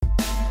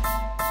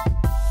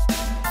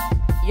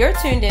You're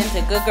tuned in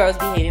to Good Girls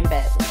Behaving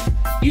Badly.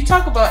 You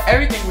talk about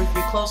everything with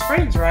your close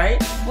friends, right?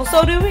 Well,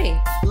 so do we.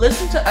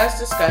 Listen to us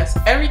discuss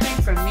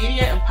everything from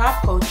media and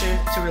pop culture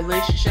to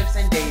relationships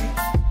and dating.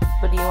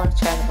 What do you want to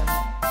chat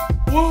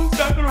about? Well, it's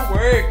not gonna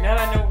work now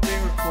that I know we're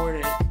being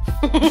recorded.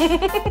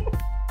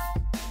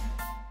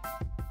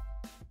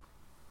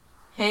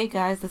 Hey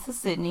guys, this is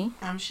Sydney.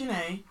 I'm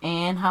Shanae.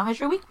 And how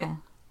has your week been?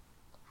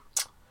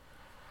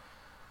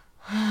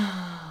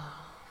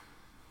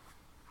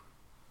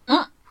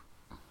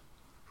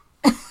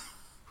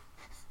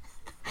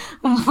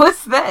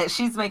 What's that?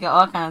 She's making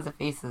all kinds of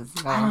faces.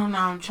 So. I don't know.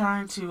 I'm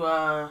trying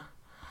to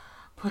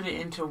put it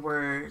into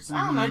words. Mm-hmm.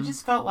 I don't know. It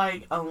just felt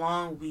like a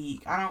long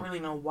week. I don't really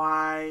know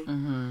why.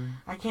 Mm-hmm.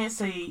 I can't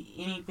say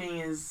anything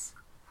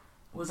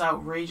was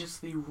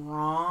outrageously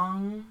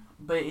wrong,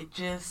 but it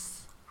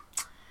just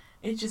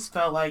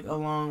felt like a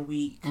long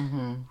week.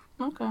 Mm-hmm.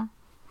 Okay.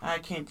 I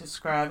can't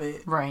describe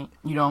it. Right.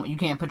 You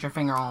can't put your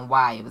finger on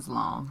why it was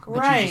long. But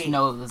right. You just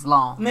know it was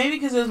long. Maybe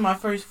because it was my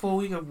first full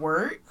week of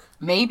work.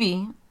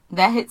 Maybe.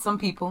 That hit some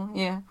people,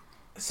 yeah.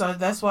 So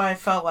that's why I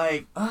felt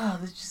like,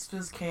 this just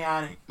feels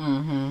chaotic.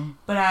 Mm-hmm.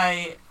 But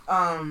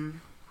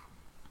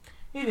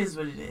it is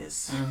what it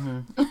is.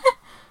 Mm-hmm.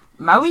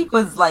 My week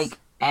was,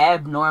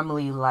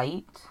 abnormally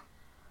light.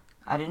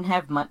 I didn't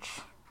have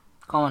much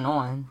going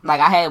on. I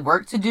had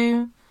work to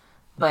do,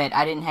 but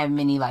I didn't have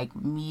many,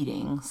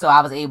 meetings. So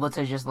I was able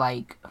to just,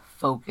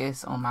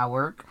 focus on my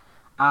work.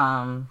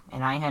 And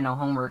I ain't had no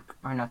homework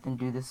or nothing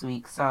due this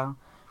week. So,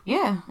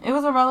 yeah, it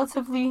was a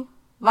relatively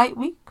light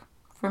week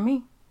for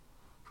me.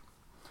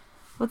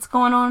 What's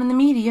going on in the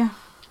media?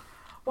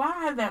 Well, I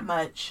don't have that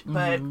much,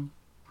 but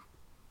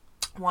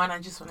one, I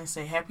just want to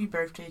say happy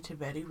birthday to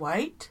Betty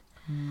White.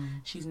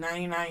 She's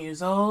 99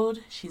 years old.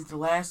 She's the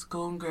last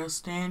Golden Girl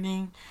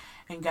standing.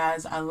 And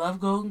guys, I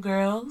love Golden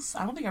Girls.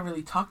 I don't think I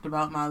really talked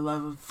about my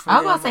love for them. I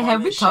was about to say,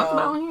 have we talked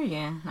about it here?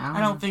 Yeah. I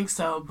don't think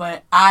so,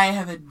 but I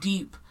have a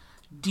deep,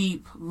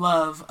 deep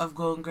love of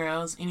Golden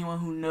Girls. Anyone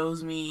who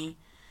knows me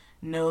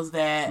knows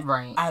that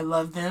I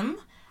love them.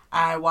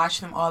 I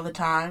watch them all the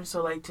time.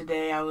 So,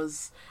 today I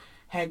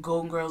had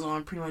Golden Girls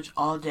on pretty much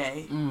all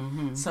day.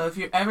 Mm-hmm. So, if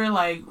you're ever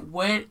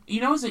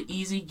it's an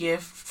easy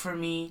gift for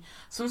me?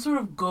 Some sort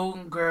of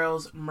Golden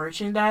Girls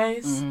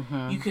merchandise.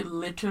 Mm-hmm. You could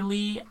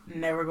literally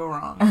never go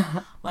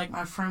wrong.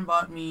 My friend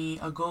bought me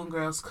a Golden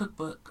Girls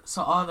cookbook.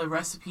 So, all the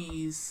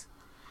recipes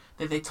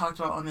that they talked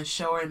about on the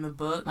show are in the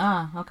book.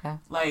 Ah, okay.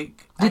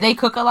 Did they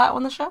cook a lot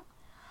on the show?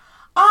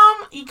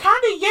 Kind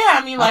of, yeah.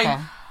 I mean, okay.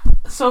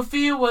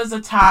 Sophia was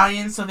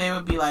Italian, so they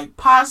would be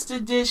pasta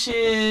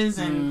dishes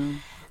and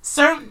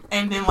certain,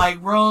 and then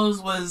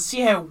Rose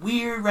she had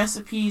weird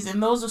recipes,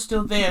 and those are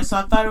still there. So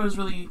I thought it was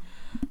really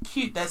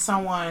cute that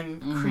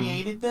someone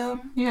created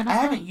them. Yeah, I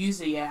haven't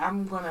used it yet.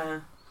 I'm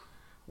gonna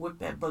whip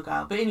that book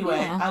out. But anyway,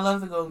 I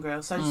love the Golden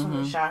Girl, so I just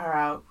want to shout her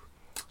out.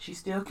 She's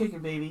still kicking,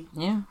 baby.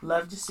 Yeah,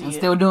 love to see it.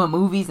 Still doing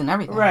movies and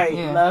everything. Right,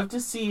 love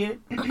to see it.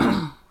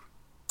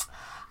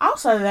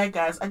 Outside of that,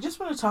 guys, I just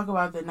want to talk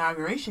about the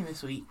inauguration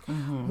this week.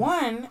 Mm-hmm.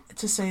 One,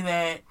 to say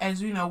that,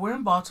 as we know, we're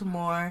in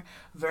Baltimore,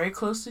 very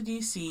close to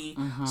D.C.,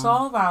 so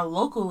all of our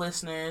local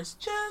listeners,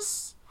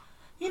 just,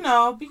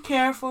 be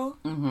careful.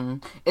 Mm-hmm.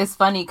 It's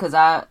funny because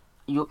I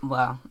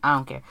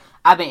don't care.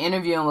 I've been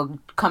interviewing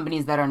with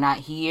companies that are not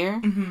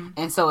here,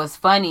 and so it's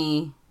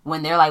funny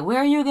when they're like, where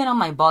are you again? I'm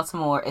like,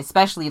 Baltimore,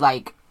 especially,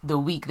 the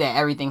week that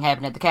everything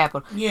happened at the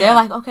Capitol. Yeah. They're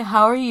like, okay,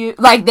 how are you?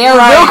 They're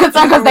real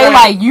concerned because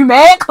they you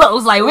mad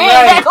close. We ain't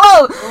that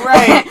close.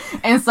 Right.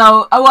 And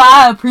so,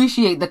 I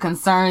appreciate the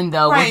concern,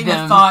 though, with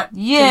them. The thought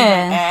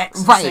ask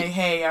and say,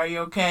 hey, are you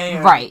okay?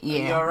 Or, right,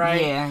 yeah. Are you all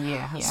right?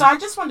 Yeah. So I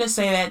just wanted to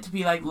say that to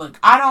be look,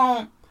 I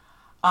don't,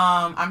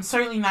 I'm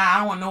certainly not, I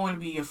don't want no one to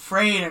be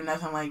afraid or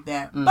nothing like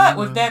that. Mm-hmm. But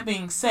with that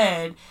being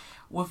said,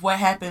 with what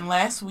happened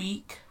last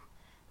week,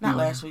 not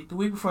last week, the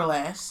week before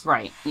last.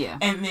 Right, yeah.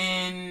 And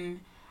then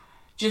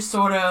just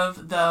sort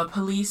of the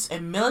police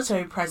and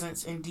military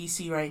presence in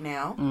D.C. right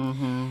now.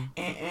 Mm-hmm.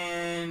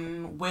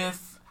 And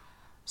with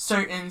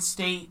certain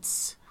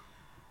states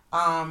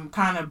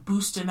kind of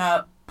boosting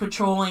up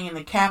patrolling in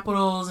the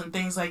capitals and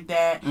things like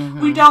that. Mm-hmm.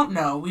 We don't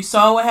know. We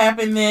saw what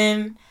happened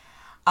then.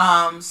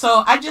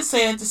 So I just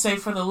say that to say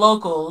for the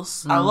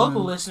locals, our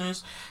local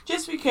listeners,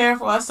 just be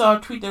careful. I saw a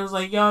tweet that was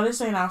yo,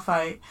 this ain't our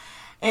fight.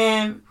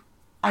 And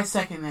I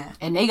second that.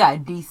 And they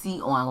got D.C.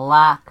 on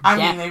lockdown. I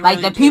mean, they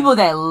really the people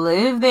that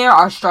live there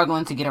are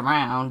struggling to get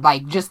around.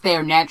 Just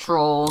their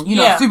natural,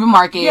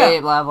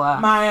 supermarket, blah, blah.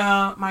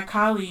 My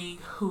colleague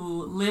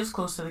who lives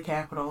close to the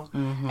Capitol,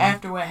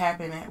 after what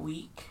happened that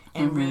week,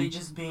 and really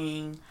just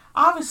being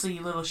obviously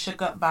a little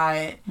shook up by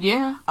it.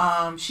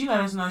 Yeah. She let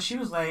us know, she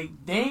was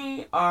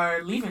they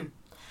are leaving.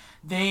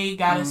 They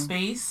got a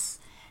space,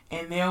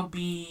 and they'll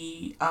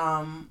be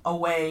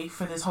away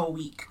for this whole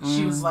week.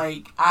 She was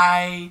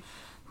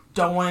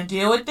don't want to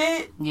deal with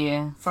it.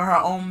 Yeah. For her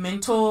own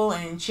mental,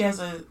 and she has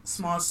a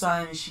small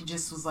son, and she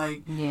just was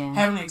like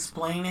having to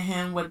explain to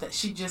him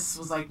she just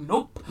was like,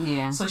 nope.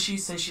 Yeah. So she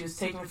said she was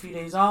taking a few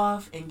days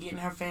off and getting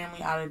her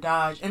family out of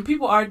Dodge. And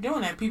people are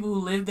doing that. People who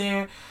live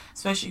there,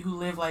 especially who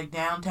live like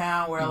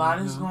downtown where a lot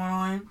of this is going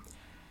on,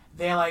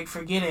 they're like,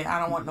 forget it. I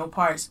don't want no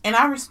parts. And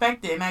I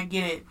respect it and I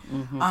get it.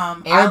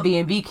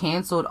 Airbnb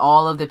canceled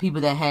all of the people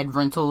that had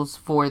rentals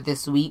for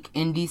this week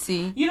in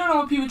DC. You don't know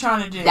what people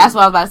trying to do. That's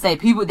what I was about to say.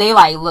 People, they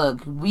like,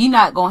 look, we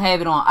not going to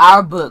have it on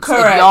our books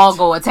if y'all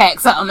go attack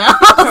something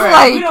else.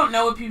 Like, we don't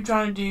know what people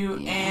trying to do.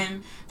 Yeah.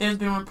 And there's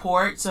been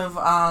reports of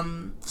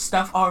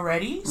stuff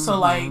already. So,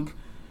 like,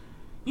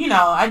 you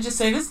know, I just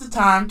say this is the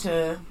time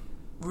to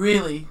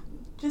really...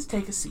 just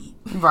take a seat.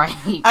 Right.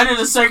 Under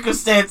the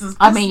circumstances.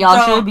 I mean,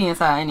 y'all should be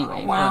inside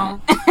anyway.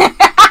 Well,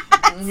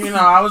 you know,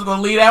 I was going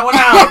to leave that one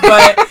out.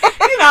 But,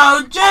 you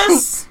know,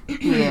 just...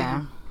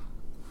 yeah.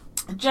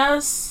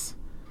 Just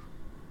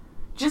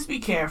be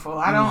careful.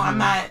 I'm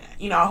not...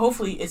 You know,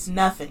 hopefully it's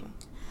nothing.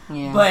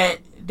 Yeah.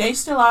 But they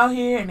still out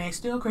here and they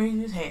still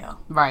crazy as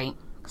hell. Right.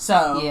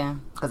 So... yeah.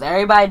 Because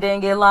everybody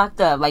didn't get locked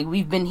up. Like,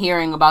 we've been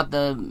hearing about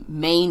the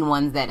main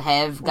ones that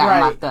have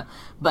gotten locked up.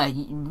 But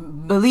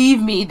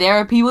believe me, there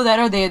are people that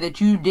are there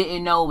that you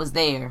didn't know was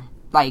there.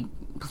 Like,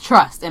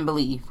 trust and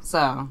believe.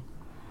 So.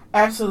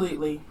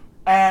 Absolutely.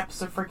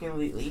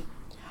 Abso-freaking-lutely.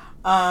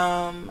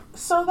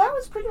 So that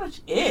was pretty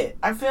much it.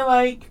 I feel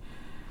like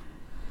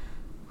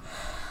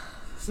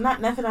it's not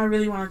nothing I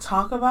really want to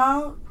talk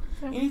about.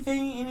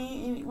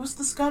 Anything, what's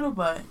the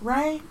scuttlebutt,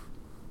 right?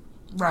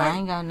 Right. I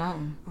ain't got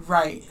nothing.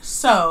 Right.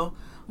 So,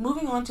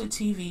 moving on to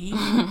TV,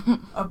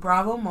 a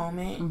Bravo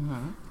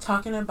moment,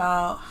 talking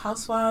about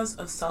Housewives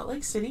of Salt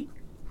Lake City.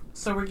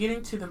 So we're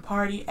getting to the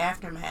party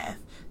aftermath,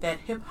 that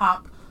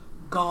hip-hop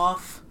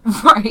golf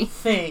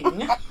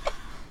thing.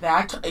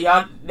 I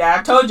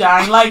told y'all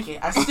I ain't like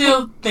it. I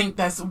still think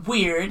that's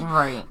weird.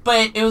 Right.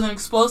 But it was an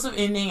explosive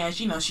ending,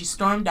 as you know, she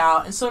stormed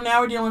out. And so now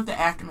we're dealing with the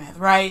aftermath,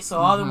 right? So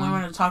all the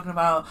women are talking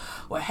about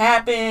what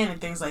happened and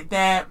things like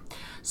that.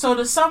 So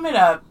to sum it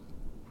up,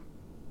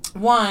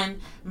 one,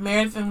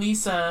 Meredith and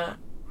Lisa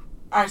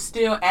are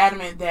still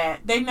adamant that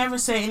they never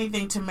say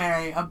anything to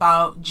Mary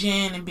about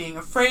Jen and being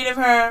afraid of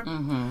her.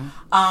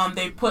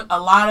 They put a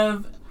lot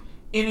of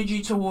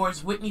energy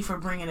towards Whitney for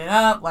bringing it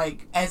up,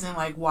 like, as in,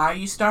 like, why are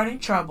you starting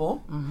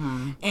trouble?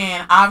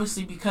 And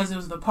obviously, because it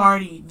was the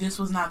party, this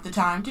was not the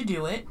time to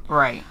do it.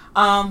 Right.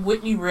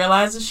 Whitney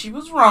realizes she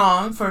was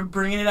wrong for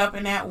bringing it up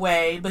in that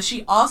way, but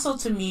she also,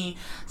 to me,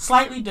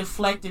 slightly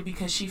deflected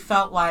because she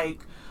felt like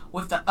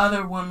with the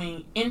other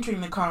woman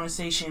entering the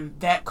conversation,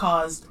 that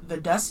caused the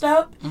dust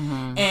up.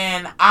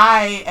 And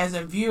I, as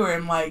a viewer,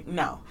 am like,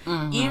 no.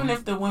 Even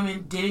if the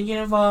women didn't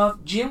get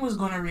involved, Jen was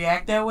going to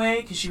react that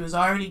way because she was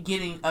already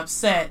getting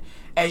upset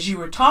as you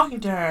were talking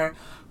to her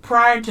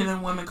prior to the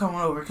women coming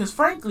over. Because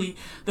frankly,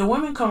 the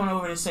women coming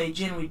over to say,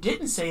 Jen, we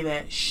didn't say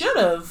that, should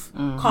have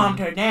calmed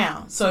her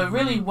down. So it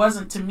really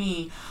wasn't, to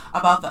me,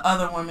 about the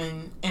other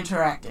women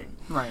interacting.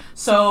 Right.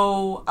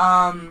 So,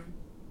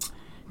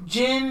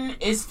 Jen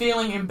is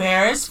feeling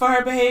embarrassed for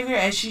her behavior,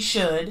 as she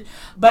should,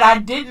 but I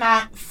did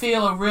not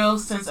feel a real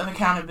sense of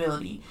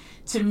accountability.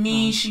 To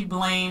me, she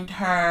blamed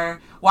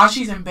her, while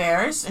she's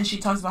embarrassed, and she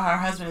talks about how her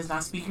husband is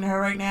not speaking to her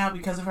right now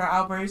because of her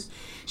outburst,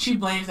 she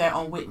blames that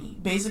on Whitney,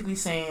 basically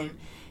saying,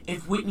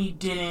 if Whitney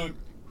didn't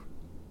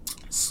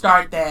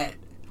start that,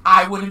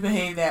 I wouldn't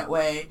behave that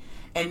way,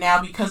 and now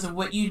because of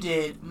what you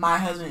did, my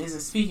husband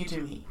isn't speaking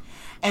to me.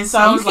 And so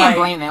I was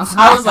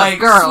like,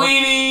 girl,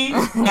 sweetie,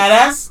 now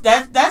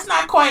that's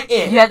not quite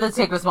it. You have to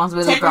take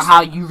responsibility for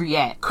how you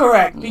react.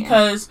 Correct,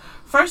 because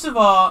first of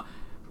all,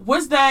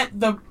 was that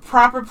the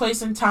proper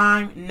place and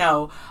time?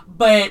 No,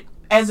 but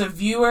as a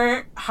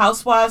viewer,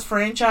 Housewives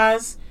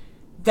franchise,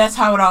 that's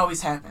how it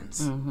always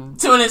happens.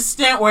 To an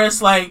extent where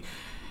it's like,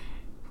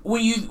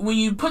 when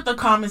you put the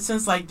common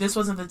sense, like, this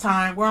wasn't the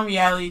time, we're on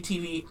reality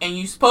TV, and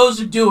you're supposed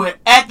to do it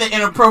at the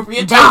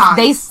inappropriate time.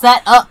 They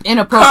set up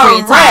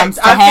inappropriate times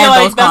to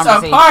have those conversations.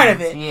 That's a part of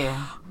it.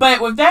 Yeah.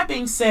 But with that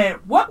being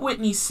said, what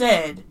Whitney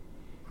said,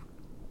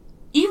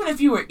 even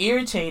if you were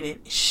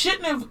irritated,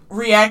 shouldn't have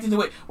reacted the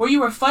way where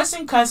you were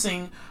fussing,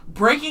 cussing,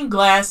 breaking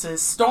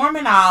glasses,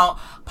 storming out,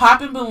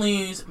 popping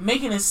balloons,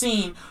 making a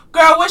scene.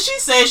 Girl, what she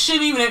said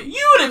shouldn't even have,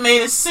 you would have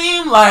made it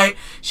seem like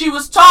she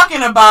was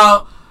talking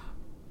about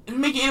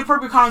making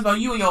inappropriate comments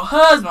about you and your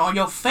husband or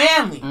your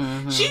family.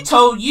 She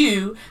told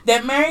you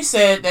that Mary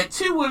said that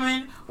two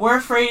women were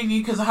afraid of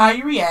you because of how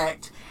you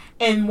react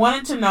and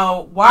wanted to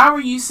know, why were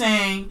you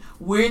saying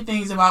weird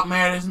things about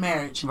Meredith's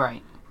marriage?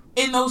 Right.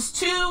 In those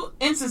two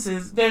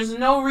instances, there's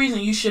no reason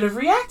you should have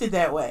reacted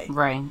that way.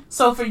 Right.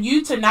 So for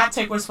you to not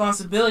take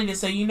responsibility to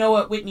say, you know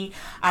what, Whitney,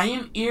 I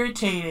am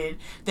irritated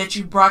that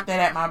you brought that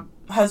at my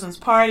husband's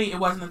party, it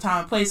wasn't the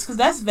time and place, because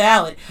that's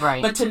valid.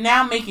 Right. But to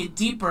now make it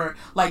deeper,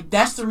 like,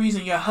 that's the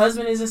reason your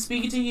husband isn't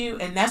speaking to you,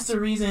 and that's the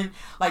reason,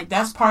 like,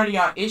 that's part of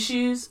y'all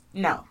issues,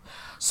 no.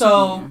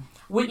 So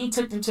Whitney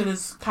took them to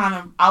this kind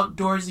of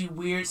outdoorsy,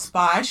 weird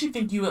spa. I actually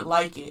think you would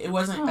like it. It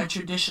wasn't a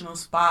traditional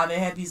spa. They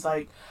had these,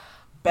 like,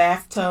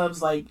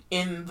 bathtubs, like,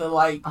 in the,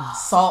 like,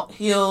 salt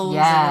hills.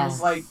 Yes. And it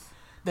was, like,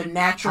 the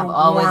natural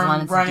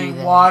warm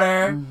running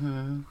water.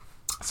 Mm-hmm.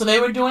 So they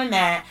were doing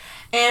that.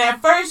 And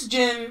at first,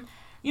 Jen,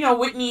 you know,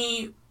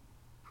 Whitney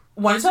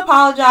wanted to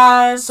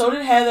apologize. So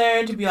did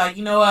Heather, to be like,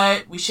 you know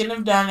what? We shouldn't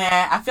have done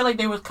that. I feel like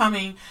they were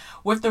coming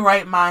with the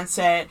right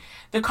mindset.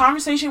 The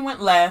conversation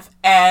went left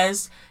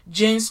as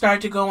Jen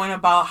started to go in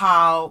about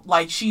how,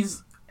 like,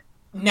 she's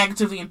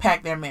negatively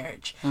impact their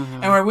marriage. Mm-hmm.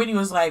 And where Whitney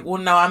was like,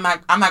 well, no, I'm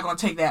not going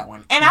to take that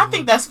one. And I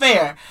think that's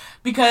fair,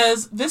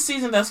 because this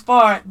season thus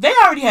far, they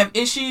already have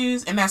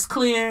issues, and that's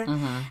clear.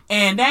 Mm-hmm.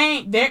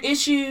 And their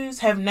issues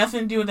have nothing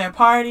to do with their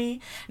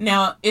party.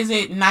 Now, is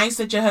it nice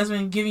that your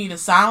husband giving you the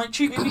silent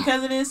treatment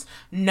because of this?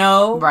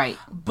 No. Right.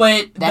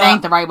 But that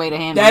ain't the right way to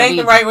handle it. That ain't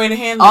the right way to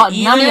handle it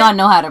either. None of y'all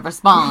know how to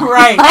respond.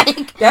 Right.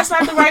 Like, that's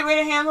not the right way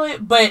to handle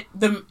it, but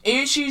the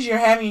issues you're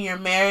having in your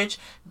marriage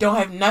don't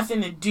have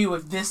nothing to do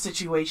with this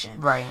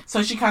situation. Right.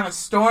 So she kind of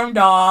stormed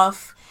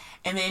off,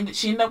 and then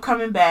she ended up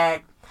coming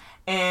back.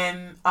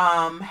 And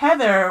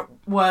Heather it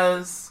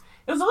was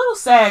a little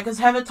sad, because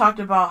Heather talked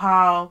about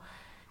how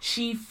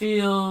she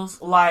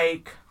feels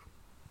like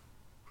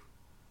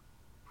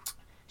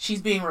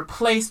she's being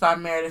replaced by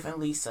Meredith and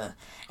Lisa.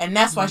 And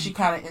that's why she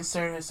kind of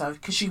inserted herself,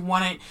 because she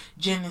wanted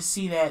Jen to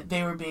see that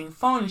they were being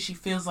phony. She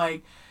feels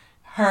like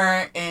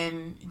her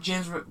and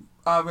Jen's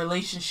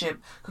relationship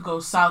could go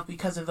south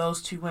because of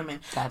those two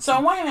women. Gotcha. So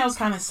on one hand, that was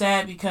kind of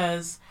sad,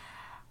 because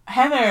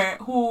Heather,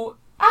 who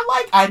I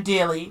like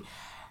ideally,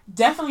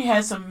 definitely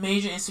has some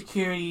major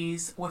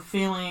insecurities with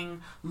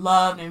feeling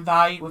loved and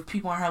valued with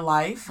people in her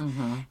life.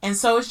 Mm-hmm. And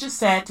so it's just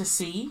sad to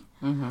see.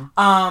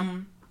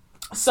 Mm-hmm.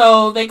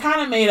 So they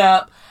kind of made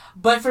up.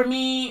 But for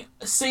me,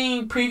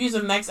 seeing previews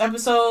of next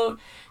episode,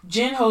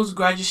 Jen holds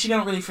grudges. She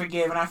don't really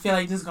forgive. And I feel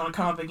like this is going to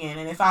come up again.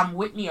 And if I'm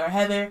Whitney or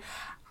Heather,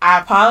 I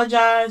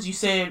apologize. You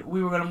said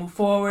we were going to move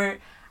forward.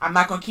 I'm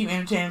not going to keep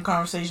entertaining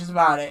conversations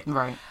about it.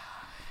 Right.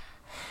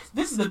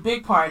 This is the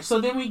big part.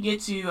 So then we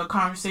get to a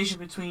conversation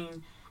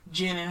between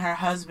Jen and her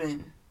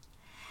husband.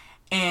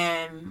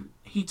 And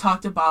he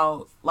talked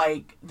about,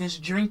 like, this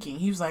drinking.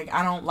 He was like,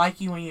 I don't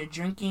like you when you're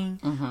drinking.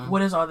 Mm-hmm.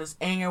 What is all this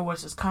anger?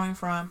 Where's this coming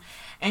from?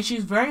 And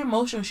she's very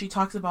emotional. She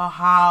talks about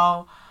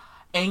how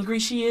angry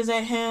she is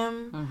at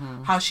him.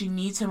 Mm-hmm. How she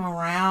needs him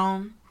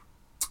around.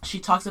 She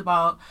talks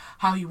about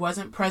how he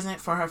wasn't present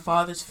for her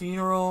father's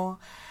funeral,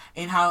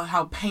 and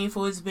how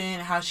painful it's been,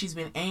 and how she's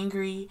been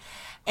angry.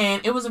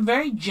 And it was a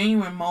very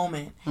genuine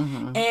moment.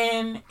 Mm-hmm.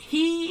 And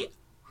he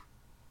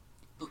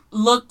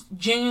looked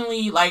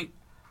genuinely like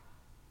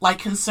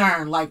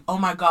concerned, like, oh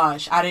my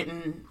gosh, I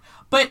didn't.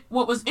 But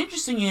what was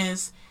interesting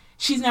is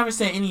she's never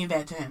said any of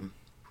that to him.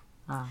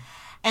 Oh.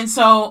 And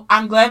so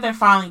I'm glad they're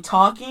finally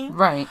talking.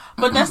 Right.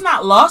 But that's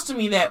not lost to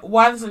me that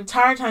while this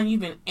entire time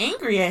you've been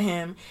angry at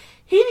him,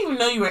 he didn't even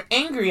know you were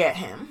angry at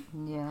him.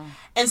 Yeah.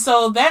 And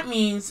so that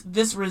means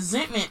this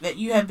resentment that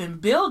you have been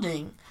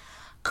building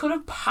could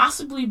have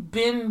possibly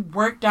been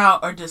worked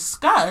out or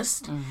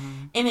discussed.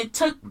 Mm-hmm. And it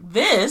took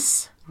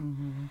this.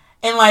 Mm-hmm.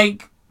 And,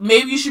 like,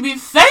 maybe you should be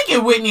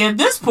thanking Whitney at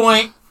this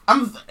point.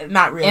 I'm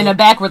not really. In a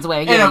backwards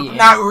way. Yeah,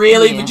 Not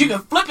really, but you can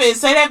flip it and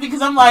say that,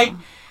 because I'm like,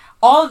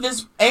 all of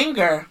this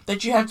anger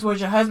that you have towards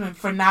your husband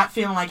for not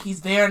feeling like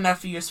he's there enough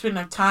for you, or spending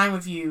enough time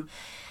with you,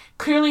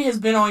 clearly has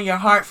been on your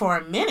heart for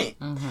a minute.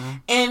 Mm-hmm.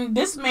 And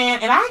this man,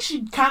 and I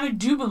actually kind of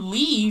do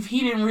believe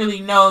he didn't really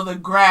know the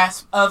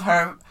grasp of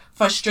her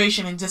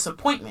frustration and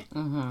disappointment.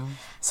 Mm-hmm.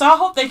 So I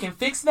hope they can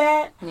fix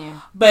that.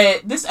 Yeah.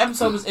 But this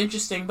episode was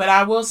interesting, but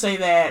I will say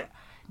that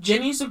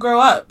Jen needs to grow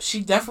up. She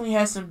definitely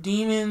has some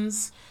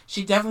demons.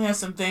 She definitely has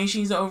some things she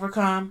needs to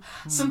overcome.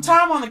 Mm-hmm. Some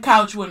time on the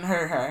couch wouldn't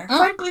hurt her. Mm-hmm.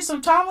 Frankly,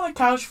 some time on the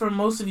couch for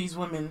most of these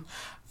women.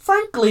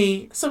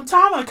 Frankly, some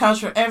time on the couch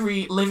for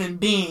every living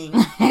being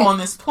on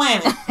this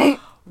planet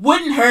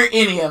wouldn't hurt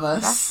any of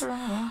us. That's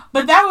right.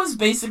 But that was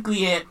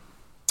basically it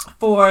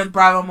for the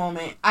Bravo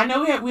moment. I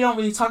know we don't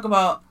really talk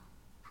about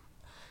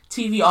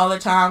TV all the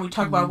time. We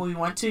talk about what we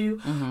want to.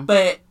 Mm-hmm.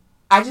 But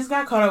I just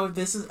got caught up with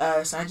This Is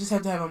Us. I just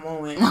have to have a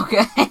moment.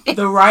 Okay.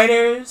 The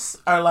writers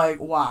are like,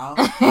 wow.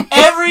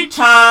 Every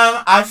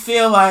time I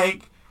feel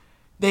like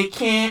they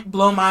can't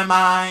blow my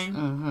mind,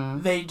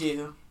 mm-hmm. they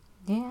do.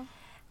 Yeah.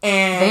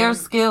 And they are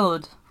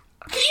skilled.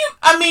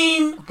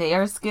 They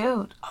are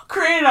skilled.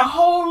 Created a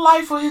whole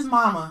life for his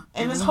mama.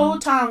 And this whole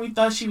time we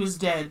thought she was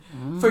dead.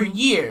 Mm-hmm. For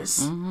years.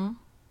 Mm-hmm.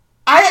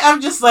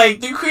 I'm just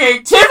like, the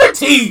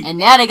creativity. And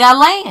now they got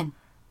land.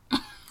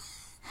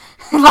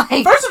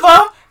 Like, first of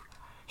all,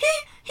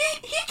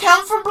 he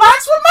comes from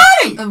blacks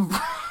with money.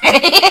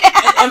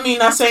 I mean,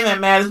 not saying that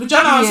matters, but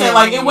y'all know what I'm saying.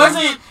 Like, it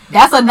wasn't.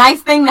 That's a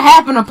nice thing to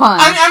happen upon.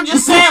 I'm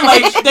just saying,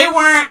 like,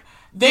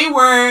 they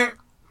were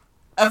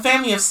a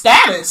family of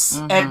status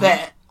at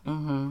that.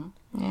 Mm-hmm.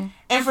 Yeah.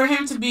 And for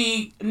him to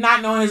be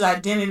not knowing his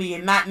identity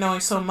and not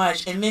knowing so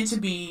much, and then to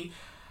be,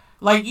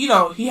 like, you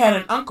know, he had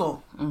an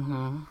uncle.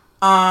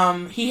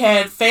 Mm-hmm. He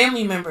had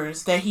family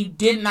members that he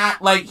did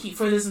not, like,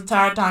 for this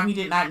entire time, he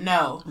did not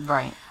know.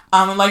 Right.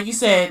 And like you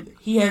said,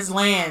 he has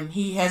land.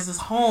 He has this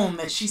home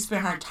that she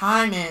spent her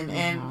time in.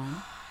 Mm-hmm.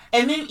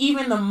 And then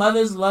even the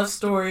mother's love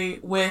story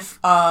with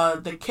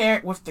the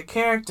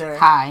character.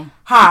 Hi.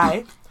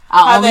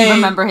 I only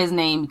remember his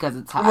name because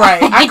it's Hi.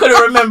 Right. I couldn't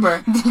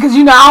remember. Because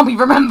I don't be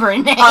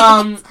remembering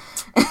names.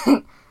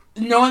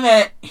 Knowing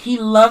that he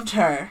loved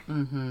her.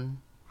 Mm-hmm.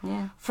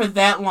 Yeah. For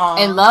that long.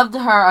 And loved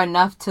her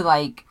enough to,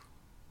 like,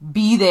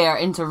 be there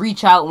and to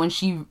reach out when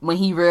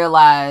he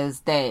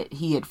realized that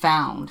he had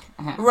found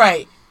him.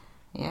 Right.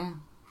 Yeah.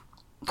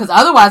 Because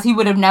otherwise he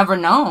would have never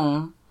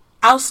known.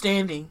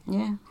 Outstanding.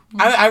 Yeah.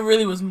 I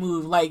really was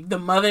moved. Like, the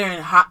mother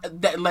and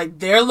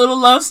their little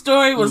love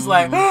story was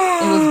like... It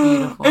was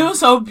beautiful. It was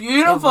so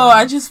beautiful.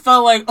 I just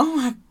felt like, oh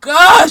my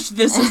gosh,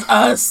 this is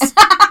us.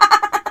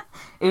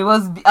 It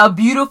was a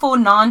beautiful,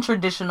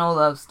 non-traditional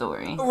love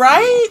story.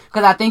 Right?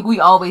 Because I think we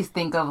always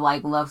think of,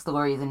 like, love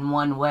stories in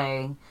one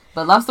way.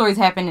 But love stories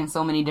happen in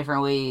so many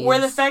different ways. Where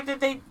the fact that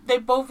they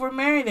both were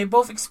married, they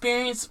both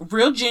experienced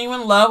real,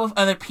 genuine love with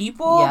other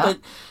people, but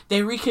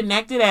they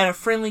reconnected at a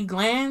friendly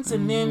glance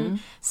and then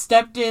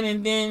stepped in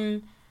and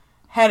then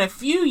had a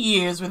few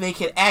years where they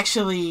could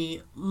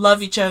actually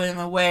love each other in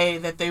the way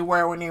that they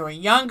were when they were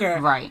younger.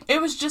 Right. It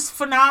was just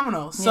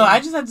phenomenal. So I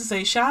just have to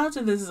say, shout out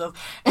to This Is Us.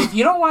 If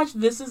you don't watch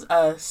This Is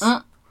Us,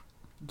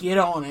 get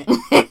on it.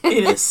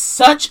 It is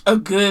such a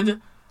good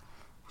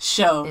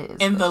show.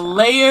 And the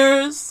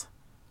layers...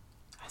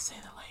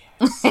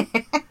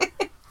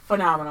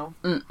 phenomenal.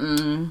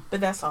 But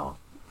that's all.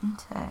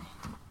 Okay.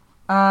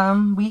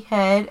 We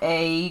had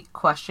a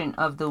question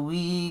of the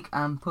week.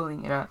 I'm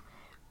pulling it up.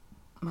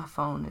 My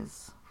phone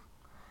is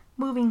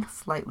moving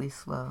slightly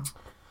slow.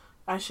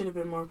 I should have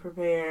been more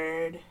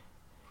prepared.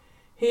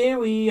 Here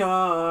we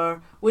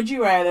are. Would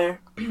you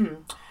rather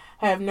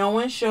have no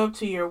one show up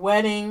to your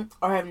wedding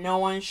or have no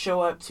one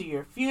show up to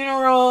your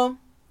funeral?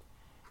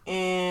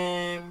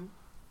 And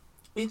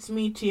it's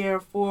me,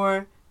 Tierra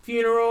 4.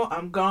 Funeral,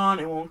 I'm gone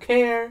and won't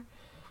care.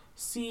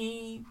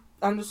 C_Marie.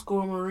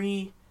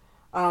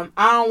 I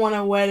don't want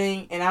a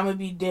wedding and I'm gonna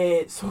be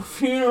dead. So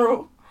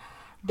funeral.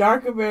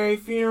 Darkerberry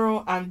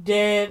funeral, I'm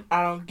dead.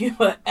 I don't give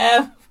a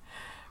F.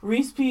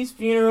 Reese Peace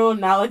funeral,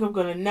 not like I'm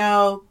gonna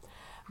know.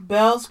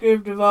 Bell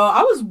Script DeVoe.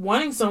 I was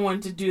wanting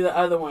someone to do the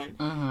other one.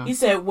 He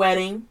said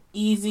wedding,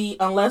 easy,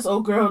 unless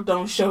old girl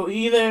don't show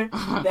either.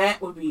 That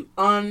would be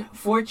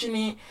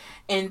unfortunate.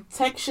 And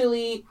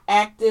Textually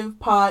Active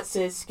Pod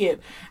says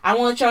skip. I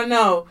want to let y'all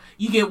know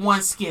you get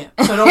one skip.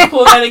 So don't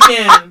pull that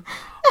again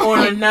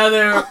on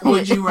another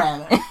would you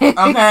rather.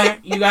 Okay?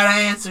 You got to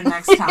answer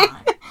next time.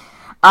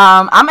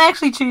 I'm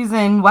actually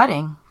choosing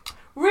wedding.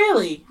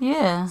 Really?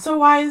 Yeah. So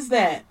why is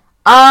that?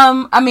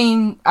 I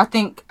mean, I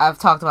think I've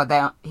talked about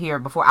that here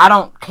before. I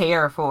don't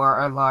care for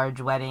a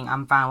large wedding.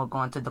 I'm fine with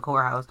going to the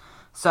courthouse.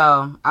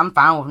 So I'm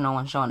fine with no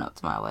one showing up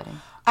to my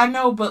wedding. I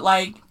know, but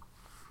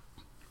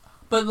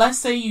let's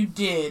say you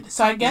did.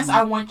 So I guess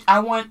I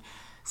want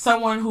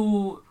someone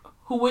who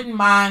wouldn't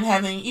mind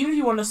having, even if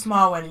you want a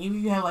small wedding, even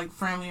if you have like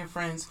family and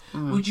friends,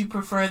 would you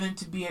prefer them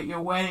to be at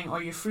your wedding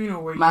or your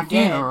funeral where you're dead? My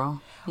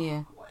funeral,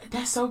 yeah.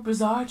 That's so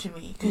bizarre to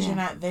me because you're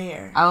not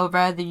there. I would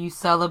rather you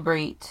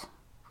celebrate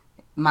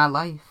my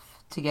life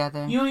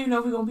together. You don't even know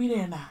if we're going to be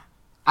there or not.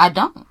 I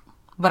don't.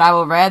 But I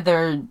would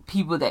rather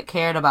people that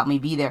cared about me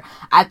be there.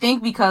 I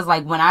think because,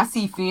 like, when I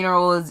see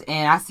funerals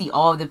and I see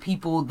all the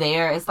people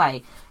there, it's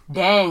like,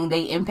 dang,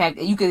 they impact.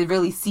 You could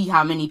really see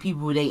how many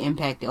people they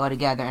impacted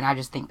altogether. And I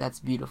just think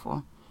that's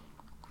beautiful.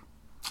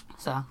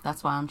 So,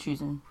 that's why I'm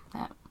choosing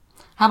that.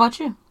 How about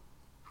you?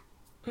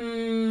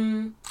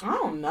 I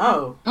don't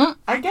know.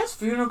 I guess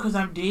funeral because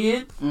I'm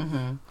dead.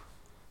 Mm-hmm.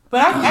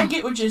 But I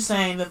get what you're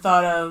saying. The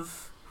thought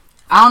of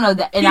I don't know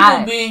that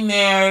people being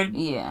there,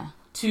 yeah,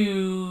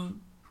 to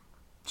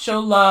show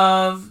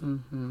love,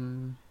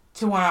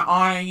 to want to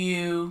honor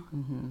you,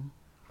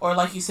 or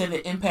like you said,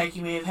 the impact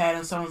you may have had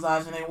on someone's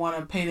lives, and they want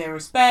to pay their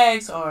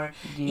respects or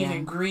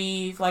even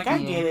grieve. Like I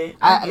get it.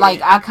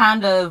 I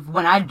kind of,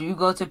 when I do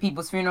go to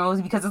people's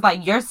funerals, because it's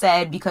like you're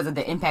sad because of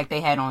the impact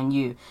they had on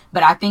you,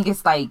 but I think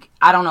it's like,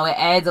 I don't know, it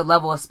adds a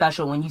level of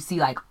special when you see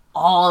like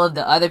all of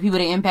the other people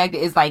they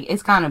impacted. It's like,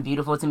 it's kind of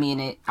beautiful to me,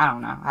 and it, I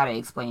don't know how to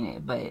explain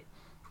it, but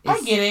I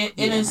get it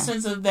in a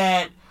sense of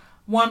that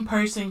one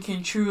person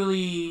can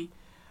truly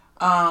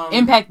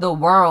impact the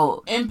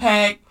world,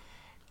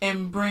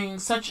 and bring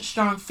such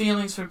strong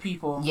feelings for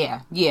people.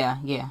 Yeah.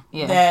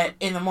 That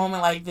in a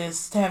moment like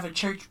this, to have a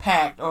church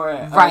packed or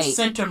a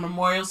center,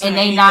 memorial center, and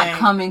they not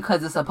coming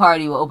because it's a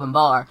party with open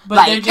bar, but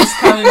like, they're just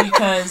coming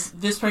because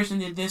this person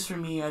did this for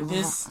me, or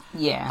this.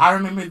 Yeah, I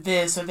remember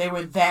this, or they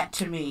were that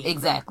to me.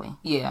 Exactly.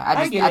 Yeah,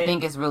 I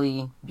think it's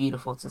really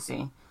beautiful to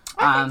see.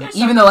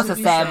 Even though it's a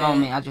sad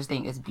moment, I just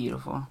think it's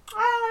beautiful.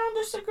 I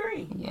don't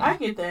disagree. Yeah. I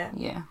get that.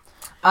 Yeah.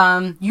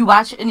 You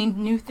watch any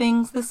new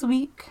things this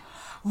week?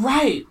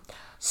 Right.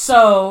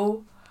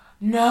 So,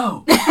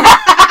 no.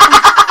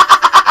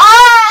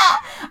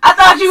 I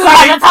thought you were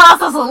going to tell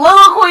us a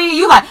soliloquy.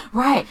 You like,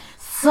 right.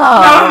 So.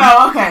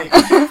 No, okay.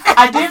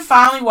 I did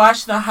finally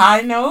watch The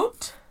High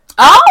Note.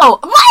 Oh,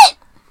 what?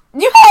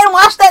 You hadn't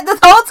watched that this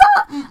whole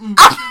time?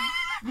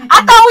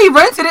 I thought we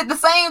rented it the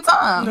same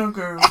time. No,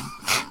 girl.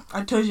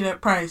 I told you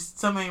that price.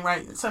 Somebody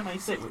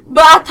sit with me.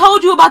 But I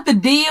told you about the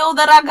deal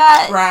that I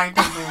got. Right, I ain't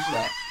taking advantage of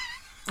that.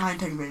 I ain't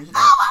taking advantage of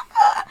that. Oh my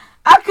God.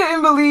 I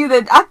couldn't believe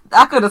that.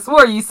 I could have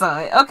swore you saw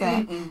it.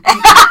 Okay.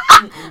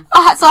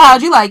 So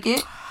how'd you like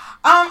it?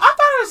 I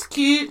thought it was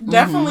cute.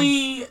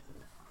 Definitely,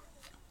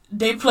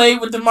 they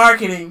played with the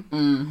marketing.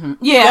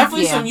 Yeah,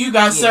 definitely some you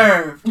got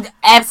served.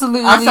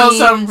 Absolutely. I felt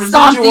some residual.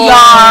 Stomp the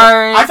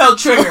yard. I felt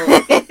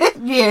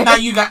triggered. Yeah. Now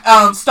you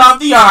got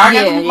stomp the yard.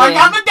 I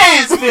got my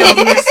dance feel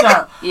mixed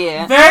up.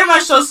 Yeah. Very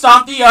much so.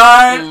 Stomp the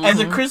yard. As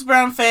a Chris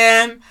Brown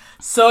fan,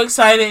 so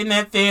excited in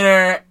that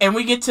theater, and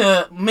we get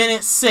to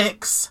minute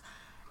 6,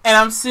 and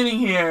I'm sitting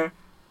here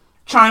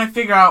trying to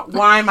figure out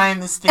why am I in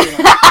this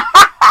theater.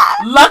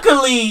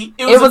 Luckily,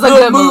 it was a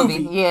good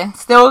movie. Yeah,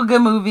 still a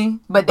good movie.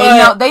 But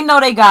they know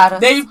they got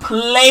us. They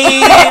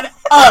played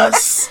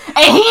us.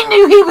 And he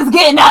knew he was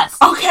getting us.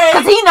 Okay.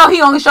 Because he know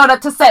he only showed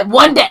up to set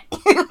one day.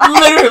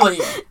 Literally.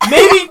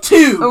 Maybe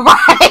 2.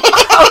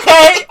 Right.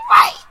 Okay?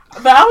 Right.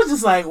 But I was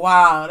just like,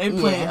 wow, they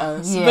played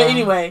us. Yeah. But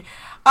anyway,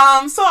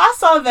 so I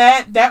saw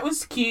that. That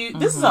was cute.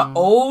 This is an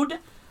old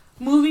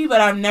movie, but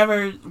I've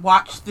never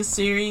watched the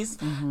series.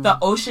 The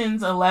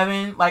Ocean's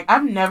 11, like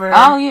I've never.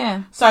 Oh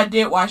yeah. So I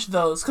did watch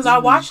those because I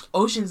watched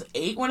Ocean's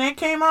 8 when it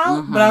came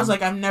out, but I was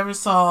like, I've never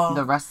saw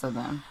the rest of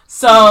them.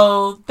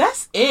 So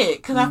that's it.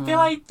 Because I feel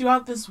like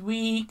throughout this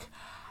week,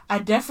 I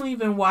definitely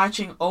been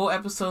watching old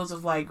episodes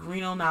of like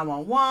Reno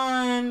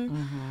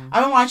 911.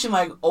 I've been watching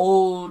like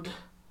old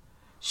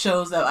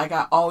shows that like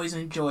I always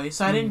enjoy.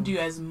 So I didn't do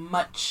as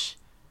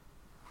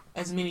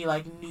many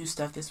like new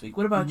stuff this week.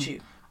 What about you?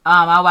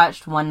 I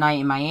watched One Night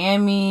in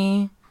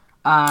Miami.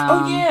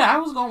 Oh yeah, I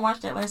was gonna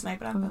watch that last night,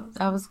 but I fell asleep.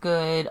 That was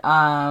good.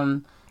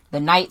 The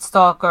Night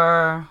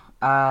Stalker.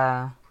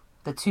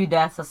 The Two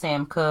Deaths of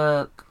Sam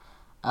Cooke.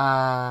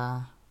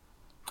 I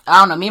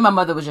don't know. Me and my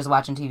mother was just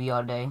watching TV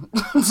all day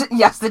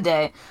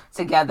yesterday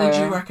together. Would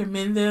you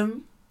recommend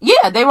them?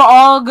 Yeah, they were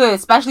all good.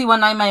 Especially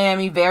One Night in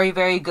Miami, very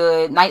very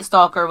good. Night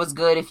Stalker was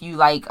good if you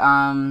like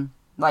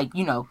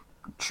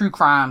true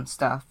crime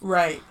stuff.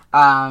 Right.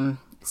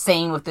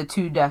 Same with The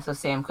Two Deaths of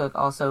Sam Cooke,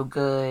 also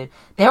good.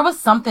 There was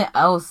something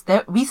else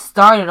that we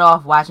started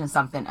off watching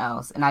something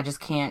else, and I just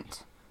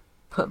can't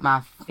put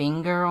my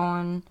finger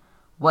on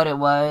what it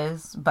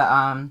was. But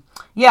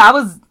yeah, I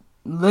was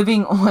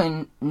living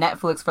on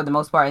Netflix for the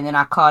most part, and then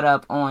I caught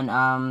up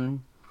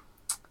on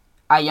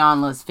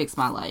Ayanla's Fix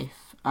My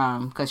Life,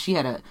 because she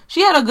had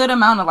a good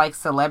amount of like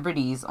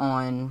celebrities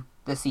on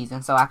the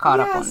season, so I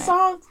caught up on that. I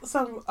saw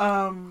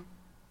some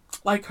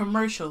like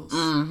commercials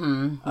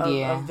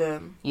of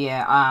them.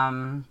 Yeah.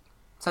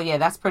 So yeah,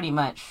 that's pretty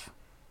much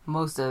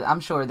most of. I'm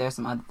sure there's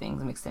some other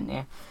things mixed in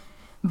there,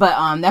 but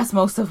that's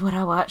most of what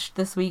I watched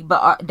this week.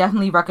 But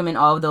definitely recommend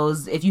all of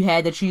those. If you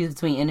had to choose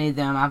between any of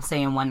them, I'm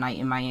saying One Night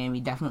in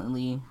Miami.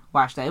 Definitely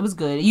watch that. It was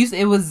good.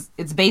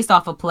 It's based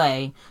off a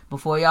play.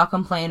 Before y'all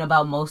complain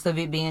about most of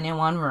it being in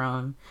one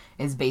room,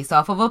 it's based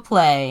off of a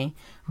play,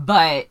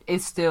 but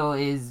it still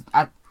is.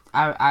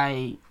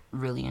 I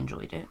really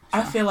enjoyed it. So.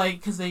 I feel like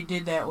because they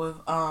did that with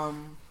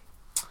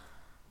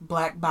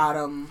Black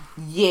Bottom.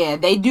 Yeah,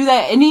 they do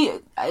that.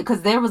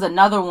 Because there was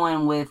another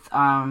one with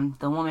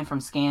the woman from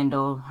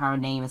Scandal. Her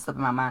name is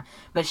slipping my mind,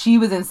 but she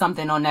was in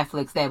something on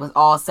Netflix that was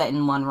all set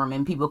in one room,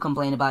 and people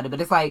complain about it. But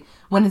it's like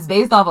when it's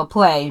based off a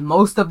play,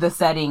 most of the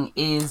setting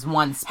is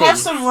one space. Have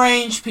some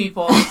range,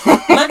 people.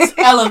 Let's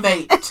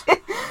elevate.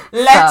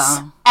 Let's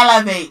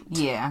elevate.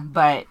 Yeah,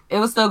 but it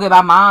was still good.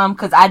 My mom,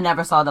 because I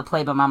never saw the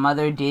play, but my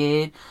mother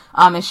did.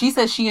 And she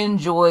said she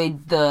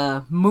enjoyed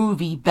the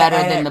movie better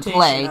than the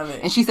play.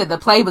 And she said the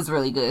play was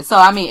really good. So,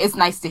 I mean, it's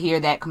nice to hear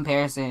that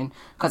comparison.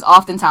 Because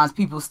oftentimes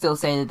people still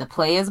say that the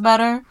play is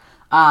better.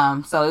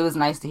 So it was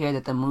nice to hear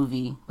that the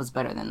movie was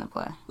better than the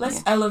play.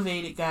 Let's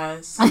elevate it,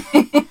 guys.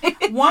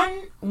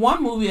 One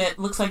movie that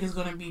looks like it's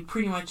going to be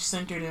pretty much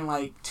centered in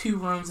like 2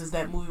 rooms is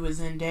that movie with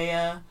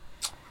Zendaya.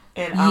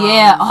 And,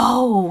 yeah.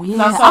 Oh,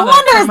 yeah. I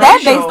wonder is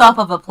that based off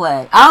of a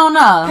play? I don't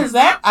know.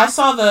 Because I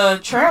saw the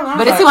trailer.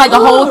 But it seemed like the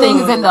whole thing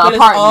is in the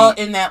apartment. It's all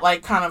in that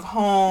like kind of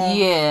home.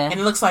 Yeah. And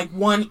it looks like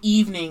one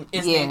evening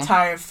is the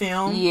entire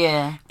film.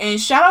 Yeah.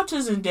 And shout out to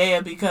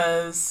Zendaya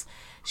because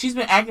she's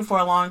been acting for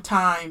a long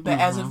time, but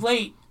as of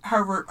late,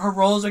 her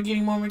roles are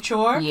getting more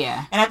mature.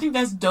 Yeah. And I think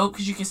that's dope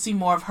because you can see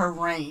more of her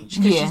range.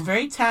 Because she's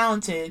very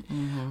talented,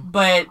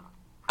 but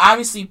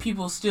obviously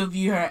people still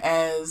view her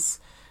as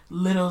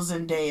little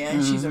Zendaya,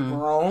 and she's a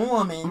grown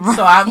woman. Right.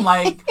 So I'm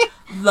like,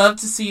 love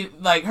to see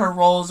like her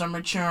roles are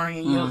maturing,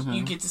 and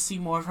you get to see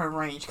more of her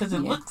range because it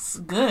looks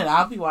good.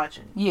 I'll be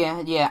watching.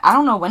 Yeah. I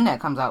don't know when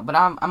that comes out, but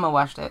I'm gonna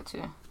watch that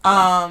too.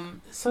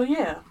 So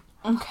yeah.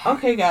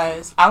 Okay,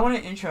 guys. I want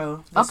an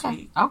intro this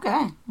week.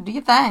 Okay. Do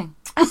your thing.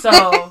 So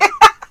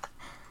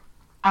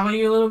I'm gonna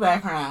give you a little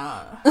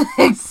background.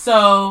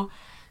 So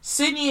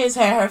Sydney has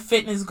had her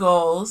fitness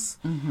goals,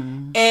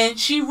 and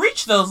she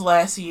reached those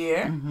last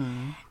year.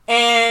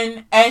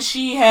 And as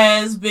she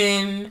has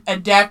been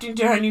adapting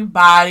to her new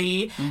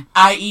body,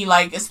 i.e.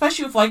 like,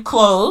 especially with like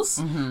clothes,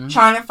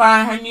 trying to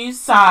find her new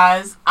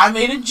size, I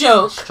made a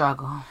joke.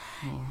 Struggle.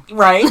 Yeah.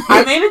 Right?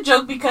 I made a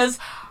joke because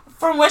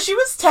from what she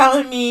was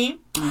telling me,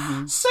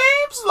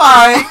 seems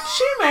like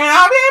she may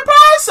not be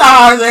plus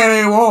size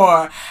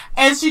anymore.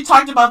 And she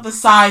talked about the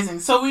sizing.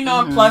 So we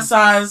know in plus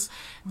size,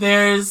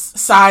 there's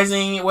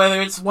sizing,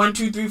 whether it's 1,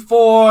 2, 3,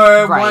 4,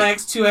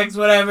 1X, 2X,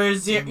 whatever,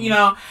 0, you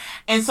know.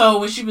 And so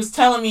when she was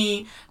telling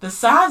me the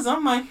size,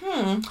 I'm like,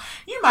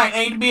 you might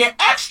need to be an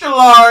extra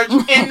large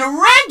in the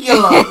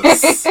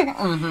regulars.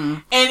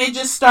 And it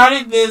just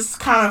started this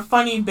kind of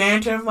funny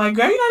banter. I'm like,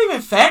 girl, you're not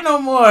even fat no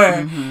more.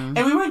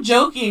 And we were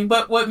joking,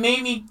 but what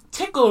made me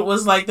tickled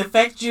was like the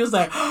fact she was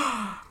like,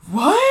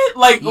 what?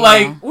 Like,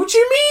 what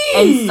you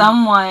mean? And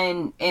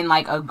someone in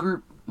like a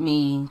group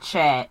me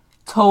chat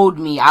told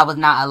me I was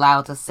not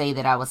allowed to say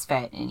that I was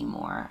fat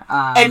anymore.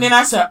 And then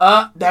I said,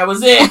 that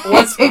was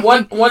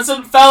it. Once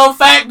a fellow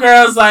fat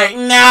girl's like,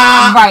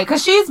 nah. Right,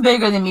 because she's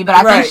bigger than me, but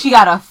I think she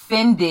got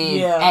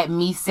offended at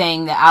me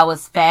saying that I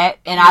was fat.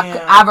 And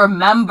I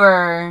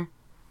remember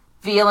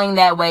feeling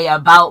that way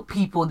about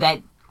people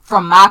that,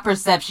 from my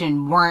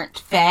perception, weren't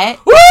fat.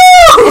 Woo!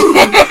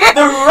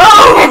 The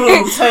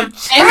roles have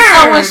changed. And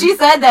so when she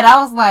said that,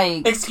 I was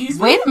like, excuse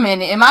me? Wait a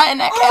minute, am I in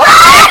that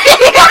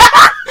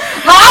category?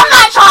 Like, I'm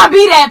not trying to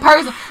be that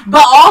person.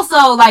 But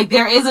also, like,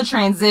 there is a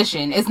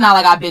transition. It's not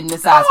like I've been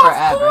this size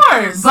forever.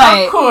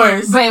 Of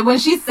course. But when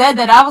she said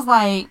that, I was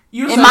like,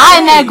 am I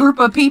in that group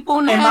of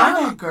people now? Am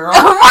I that girl?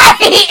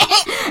 Right.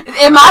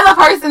 Am I the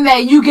person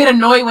that you get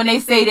annoyed when they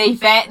say they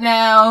fat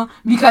now?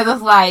 Because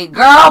it's like,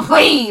 girl,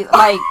 please.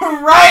 Like,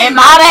 am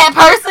I that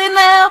person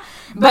now?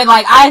 But,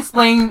 like, I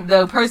explained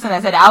the person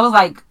that said it. I was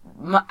like,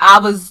 I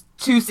was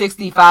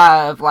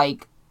 265,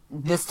 like,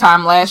 this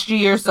time last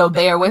year, so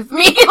bear with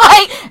me.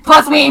 Like,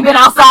 plus we ain't been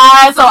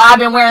outside, so I've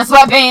been wearing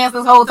sweatpants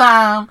this whole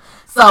time.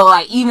 So,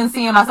 like, even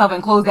seeing myself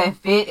in clothes that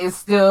fit is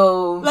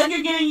still... Like,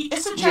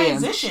 it's a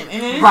transition.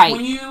 And it is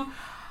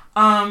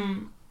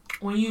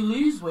when you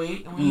lose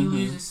weight, and when you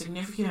lose a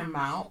significant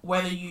amount,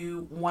 whether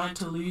you wanted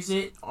to lose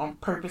it on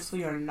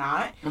purposely or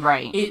not,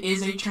 it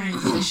is a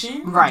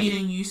transition.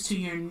 Getting used to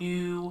your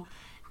new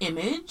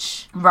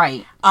image.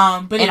 But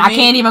I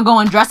can't even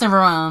go in dressing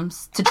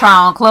rooms to try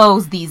on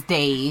clothes these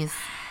days.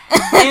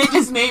 And it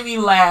just made me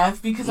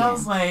laugh because I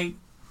was like,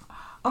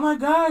 oh my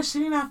gosh,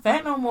 she's not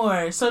fat no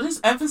more. So this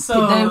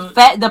episode...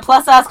 The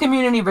plus size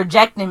community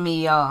rejecting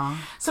me, y'all.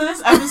 So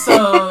this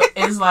episode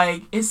is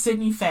like, is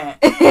Sydney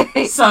fat?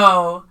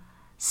 So,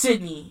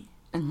 Sydney,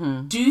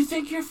 do you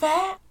think you're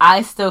fat?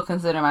 I still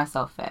consider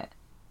myself fat.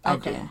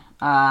 Okay.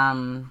 I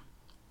do.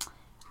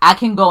 I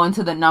can go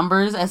into the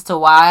numbers as to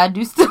why I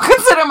do still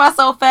consider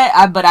myself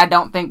fat, but I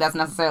don't think that's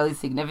necessarily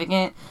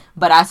significant.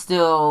 But I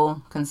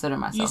still consider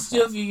myself fat. You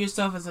still view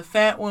yourself as a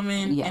fat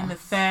woman in the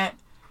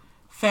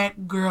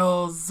fat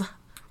girls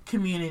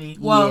community.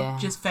 Well,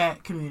 just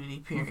fat community,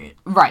 period.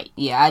 Right.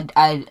 Yeah,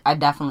 I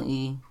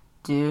definitely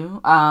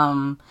do.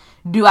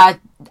 Do I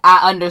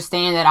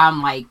understand that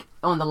I'm, like,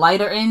 on the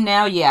lighter end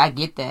now? Yeah, I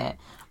get that.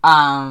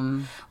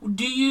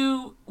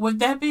 With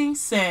that being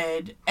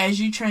said, as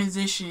you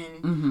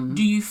transition,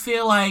 do you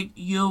feel like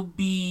there'll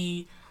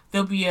be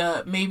maybe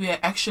an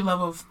extra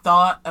level of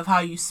thought of how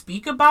you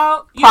speak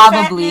about your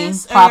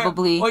fatness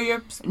probably or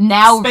your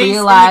now space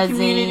in the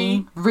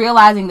community?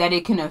 realizing that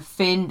it can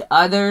offend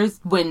others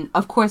when,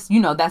 of course,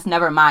 that's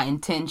never my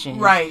intention,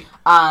 right?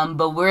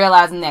 But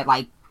realizing that,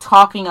 like,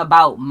 talking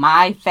about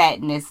my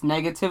fatness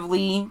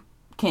negatively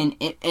and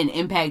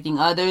impacting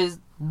others,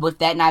 with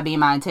that not being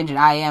my intention,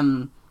 I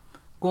am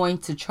going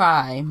to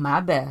try my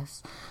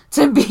best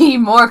to be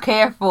more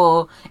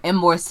careful and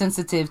more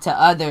sensitive to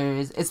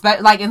others,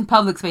 especially like in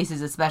public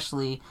spaces,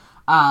 especially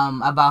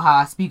about how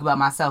I speak about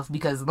myself,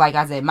 because, like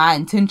I said, my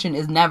intention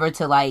is never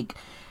to, like,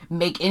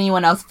 make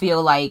anyone else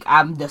feel like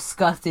I'm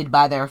disgusted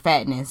by their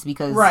fatness,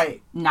 because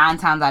 9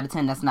 times out of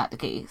 10 that's not the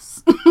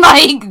case.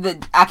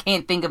 I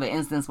can't think of an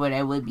instance where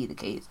that would be the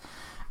case.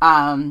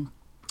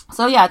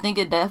 So yeah, I think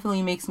it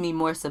definitely makes me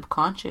more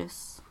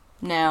subconscious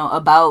now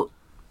about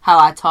how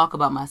I talk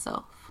about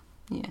myself.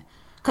 Yeah.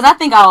 Because I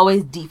think I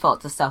always default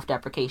to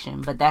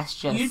self-deprecation, but that's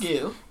just... You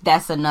do.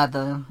 That's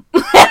another...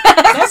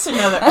 That's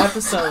another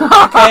episode,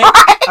 okay?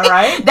 All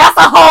right? That's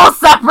a whole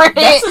separate...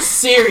 That's a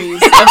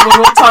series of when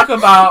we'll talk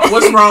about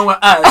what's wrong with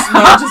us.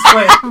 No, just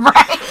wait.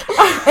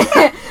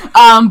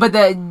 Right. But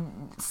the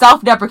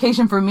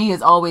self-deprecation for me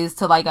is always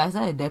to, like I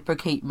said,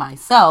 deprecate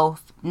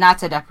myself, not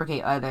to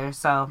deprecate others.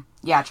 So,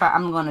 yeah,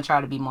 I'm going to try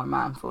to be more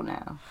mindful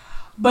now.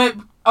 But,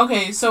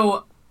 okay,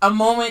 so I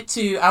want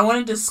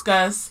to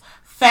discuss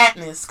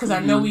fatness, because I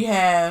know we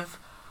have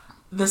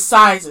the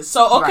sizes.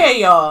 So,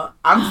 okay, y'all,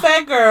 I'm a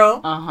fat girl.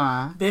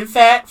 Been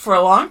fat for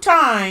a long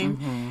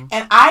time.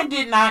 And I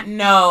did not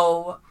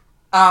know,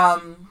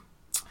 and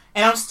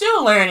I'm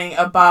still learning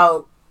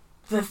about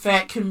the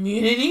fat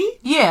community.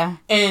 Yeah.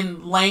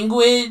 And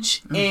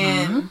language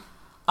and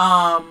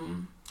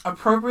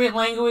appropriate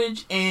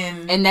language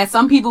and that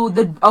some people,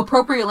 the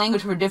appropriate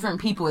language for different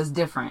people is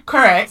different.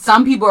 Correct.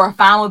 Some people are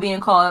fine with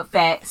being called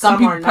fat. Some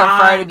people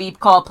prefer to be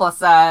called plus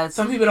size.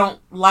 Some people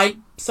like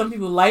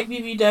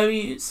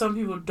BBW. Some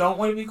people don't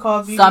want to be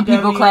called BBW. Some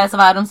people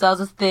classify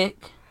themselves as thick.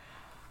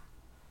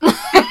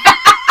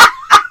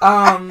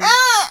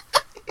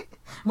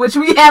 which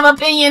we have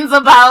opinions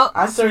about.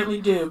 I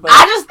certainly do. But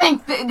I just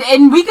think,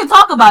 and we can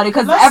talk about it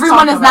because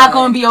everyone is not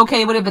going to be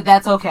okay with it, but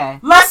that's okay.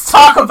 Let's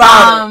talk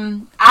about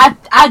it.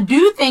 I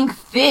do think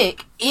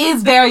thick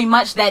is very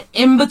much that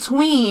in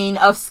between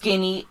of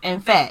skinny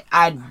and fat.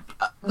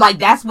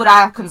 That's what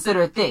I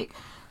consider thick.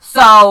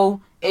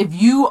 So if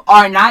you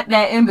are not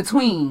that in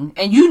between,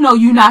 and you know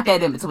you're not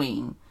that in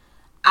between,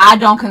 I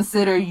don't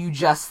consider you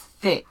just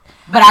thick.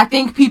 But I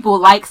think people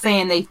like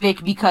saying they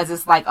thick because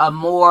it's like a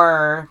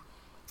more...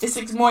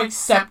 It's more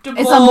acceptable.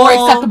 It's a more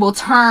acceptable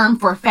term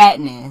for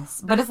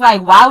fatness. But it's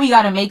like, why we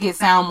gotta make it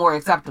sound more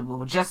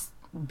acceptable? Just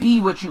be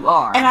what you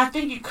are. And I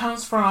think it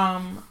comes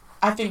from,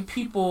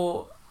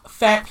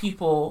 fat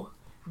people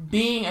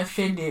being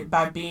offended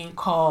by being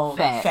called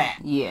fat.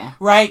 Yeah.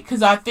 Right?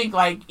 Because I think,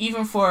 like,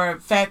 even for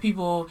fat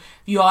people,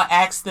 you all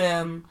ask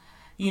them,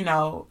 you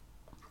know...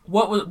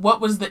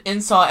 What was the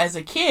insult as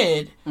a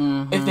kid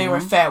if they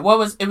were fat?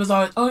 It was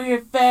always, oh,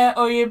 you're fat,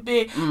 oh, you're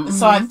big.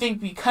 So I think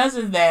because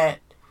of that,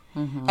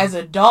 as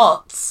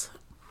adults,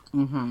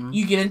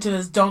 you get into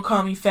this don't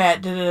call me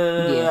fat.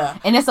 Yeah.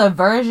 And it's a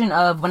version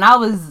of when I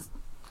was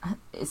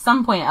at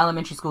some point in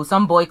elementary school,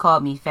 some boy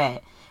called me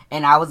fat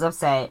and I was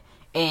upset,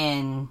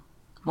 and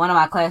one of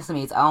my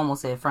classmates, I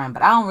almost said friend,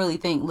 but I don't really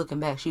think, looking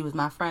back, she was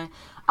my friend.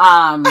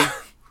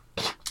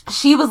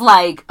 She was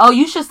like, "Oh,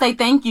 you should say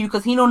thank you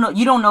because you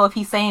don't know if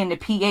he's saying the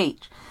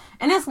PH."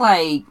 And it's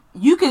like,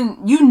 he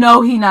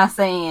not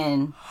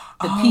saying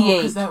the PH.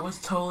 Because that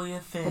was totally a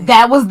thing.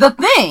 That was the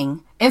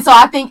thing. And so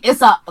I think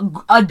it's a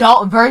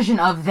adult version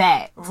of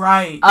that.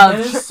 Right. That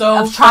is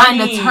so of trying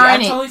funny. to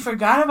turn I totally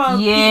forgot about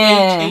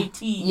PHAT.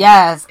 PHAT.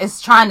 Yes.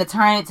 It's trying to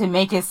turn it to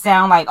make it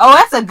sound like, oh,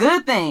 that's a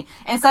good thing.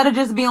 Instead of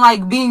just being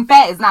like, being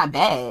fat is not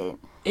bad.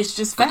 It's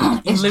just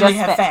fat. You literally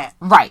have fat.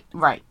 Right.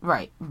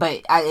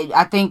 But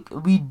I think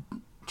we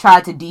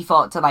tried to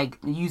default to like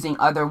using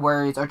other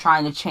words or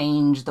trying to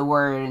change the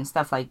word and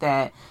stuff like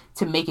that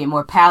to make it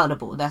more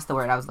palatable. That's the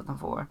word I was looking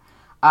for.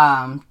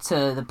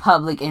 To the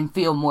public and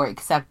feel more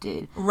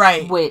accepted.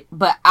 Right.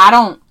 But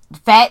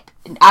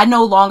I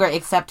no longer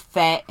accept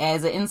fat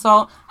as an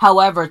insult.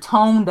 However,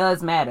 tone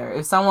does matter.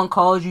 If someone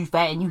calls you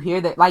fat and you hear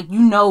that, like, you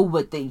know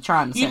what they're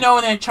trying to say. You know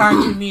when they're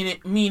trying to mean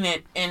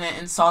it in an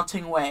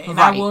insulting way. And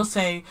right. I will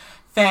say,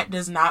 fat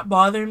does not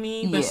bother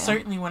me, but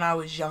certainly when I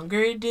was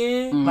younger it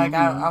did. Like,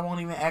 I won't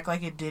even act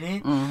like it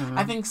didn't.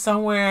 I think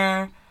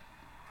somewhere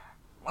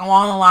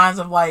along the lines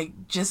of,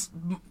 like, just...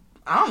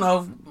 I don't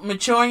know,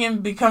 maturing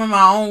and becoming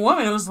my own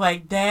woman, it was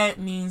like, that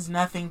means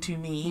nothing to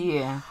me.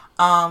 Yeah.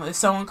 If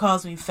someone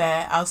calls me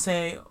fat, I'll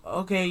say,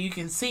 okay, you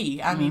can see.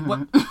 I mean,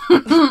 what?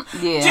 Yeah.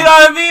 Do you know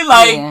what I mean?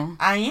 Like,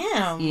 I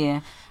am.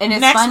 Yeah. And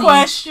it's Next funny.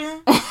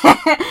 Question.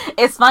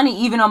 It's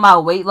funny, even on my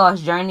weight loss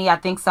journey, I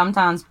think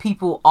sometimes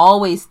people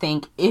always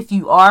think if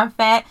you are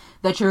fat,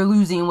 that you're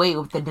losing weight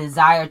with the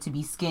desire to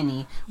be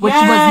skinny, which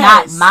was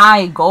not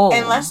my goal.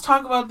 And let's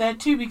talk about that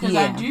too, because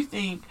I do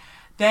think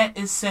that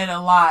is said a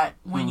lot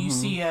when you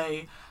see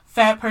a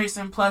fat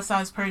person, plus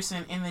size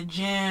person in the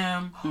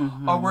gym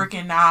or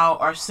working out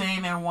or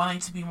saying they're wanting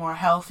to be more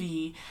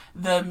healthy.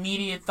 The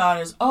immediate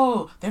thought is,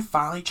 oh, they're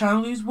finally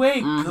trying to lose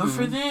weight. Good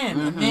for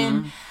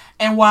them.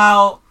 And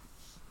while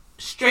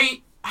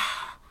straight,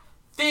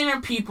 thinner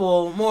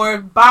people, more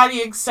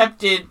body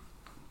accepted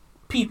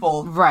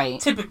people,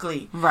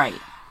 typically,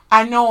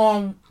 I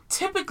know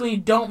typically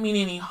don't mean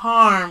any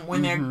harm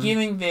when they're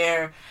giving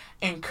their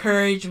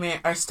encouragement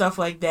or stuff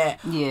like that.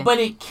 But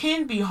it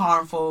can be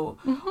harmful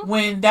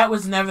when that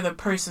was never the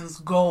person's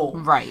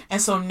goal. And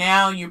so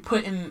now you're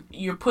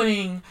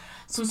putting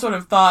some sort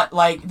of thought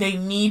like they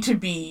need to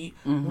be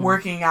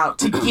working out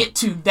to get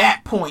to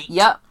that point.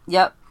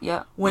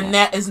 When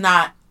that is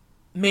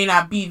may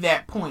not be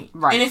that point.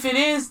 And if it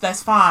is,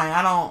 that's fine.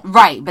 I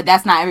don't... but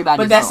that's not everybody's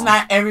But that's goal.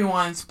 not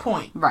everyone's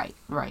point.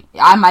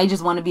 I might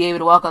just want to be able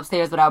to walk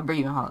upstairs without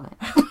breathing hard.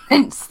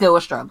 And still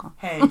a struggle.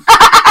 Hey.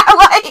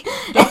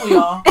 Don't we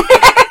all?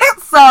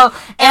 So,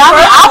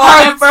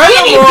 and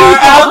furthermore,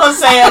 I was going to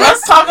say,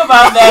 let's talk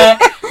about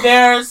that.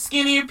 There are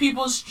skinnier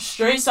people,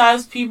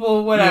 straight-sized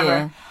people,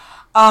 whatever,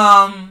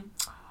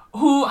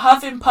 who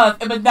huff and puff.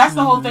 But that's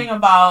the whole thing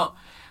about...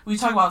 We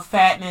talk about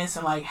fatness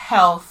and like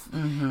health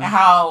and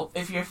how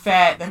if you're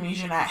fat, that means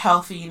you're not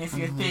healthy, and if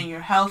you're thin, you're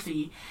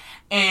healthy.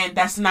 And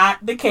that's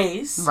not the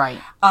case.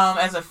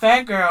 As a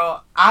fat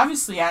girl,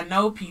 obviously I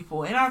know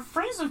people and I'm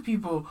friends with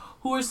people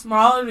who are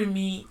smaller than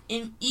me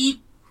and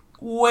eat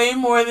way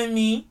more than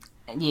me.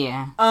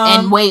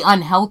 And way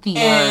unhealthier.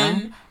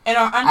 And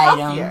are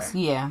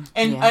unhealthier. Items.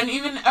 And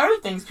even other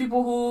things.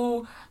 People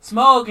who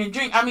smoke and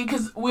drink. I mean,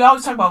 because we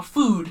always talk about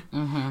food.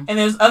 And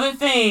there's other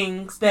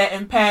things that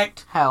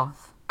impact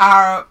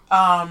our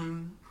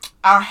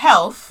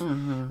health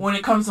when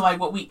it comes to like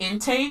what we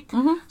intake.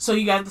 So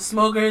you got the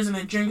smokers and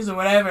the drinkers or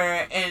whatever,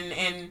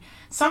 and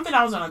something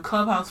I was on a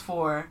Clubhouse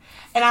for,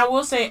 and I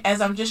will say, as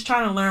I'm just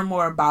trying to learn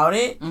more about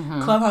it,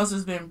 Clubhouse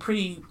has been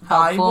pretty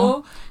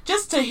valuable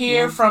just to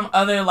hear from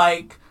other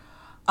like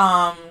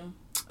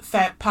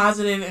fat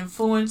positive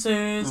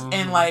influencers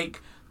and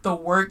like the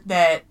work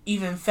that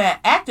even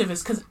fat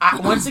activists, because I,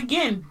 once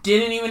again,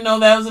 didn't even know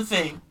that was a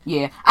thing.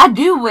 Yeah. I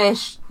do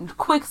wish,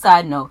 quick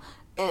side note,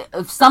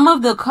 some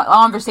of the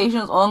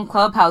conversations on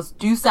Clubhouse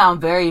do sound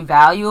very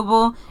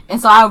valuable,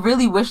 and so I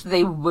really wish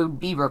they would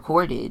be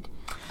recorded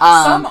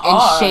and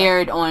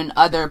shared on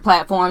other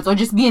platforms, or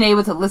just being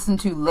able to listen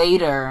to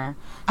later.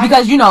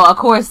 Because, of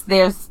course,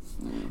 there's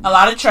a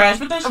lot of trash,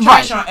 but there's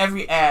trash on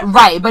every app.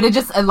 Right, but it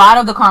just, a lot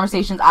of the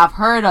conversations I've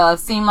heard of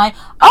seem like,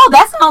 oh,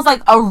 that sounds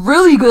like a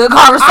really good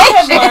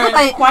conversation. I have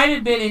learned quite a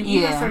bit, and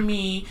even for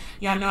me,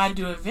 y'all know I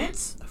do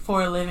events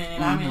for a living,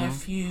 and I'm in a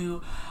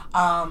few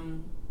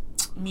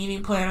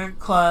meeting planner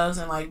clubs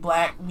and like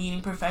black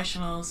meeting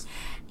professionals,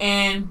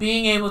 and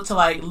being able to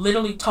like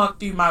literally talk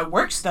through my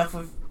work stuff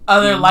with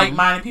other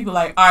like-minded people,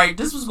 like, all right,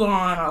 this was going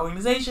on in our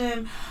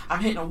organization, I'm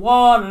hitting a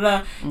wall,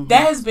 that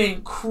has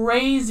been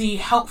crazy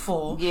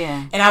helpful.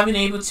 Yeah. And I've been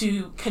able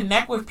to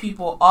connect with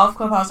people off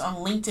Clubhouse on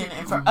LinkedIn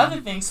and for other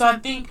things. So I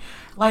think,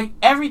 like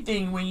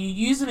everything, when you're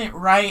using it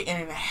right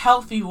and in a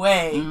healthy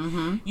way,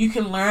 you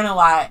can learn a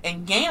lot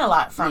and gain a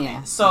lot from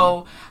it.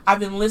 So I've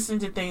been listening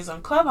to things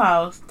on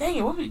Clubhouse. Dang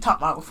it, what were we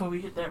talking about before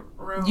we hit that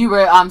room? You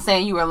were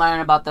saying you were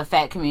learning about the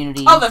fat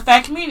community. Oh, the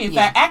fat community,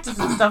 fat activists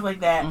and stuff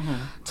like that.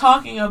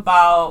 Talking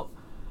about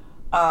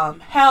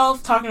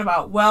health, talking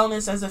about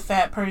wellness as a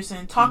fat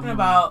person, talking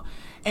about,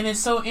 and it's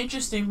so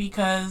interesting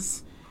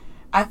because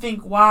I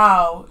think,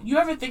 wow, you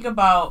ever think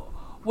about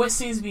what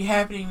seems to be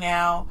happening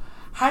now?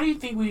 How do you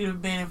think we would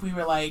have been if we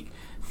were like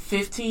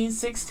 15,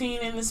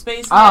 16 in the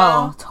space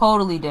now? Oh,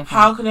 totally different.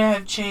 How could it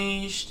have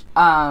changed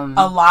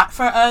a lot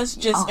for us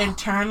just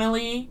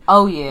internally?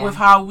 Oh, yeah. With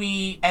how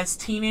we as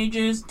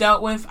teenagers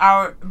dealt with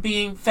our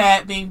being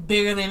fat, being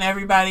bigger than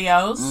everybody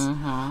else.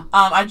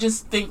 I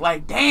just think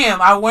like,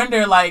 damn, I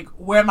wonder like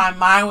where my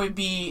mind would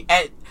be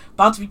at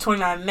about to be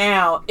 29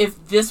 now,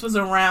 if this was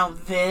around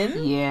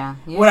then,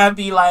 would I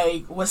be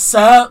like, what's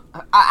up?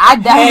 I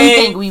definitely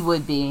think we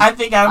would be. I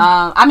think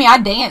I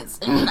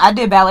danced. I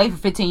did ballet for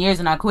 15 years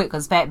and I quit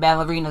because fat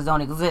ballerinas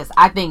don't exist.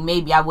 I think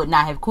maybe I would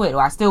not have quit,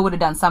 or I still would have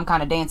done some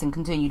kind of dance and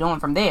continued on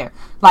from there.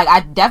 Like,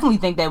 I definitely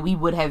think that we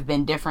would have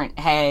been different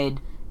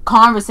had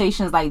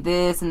conversations like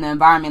this and the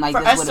environment like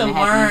for this us to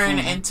learn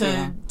and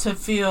to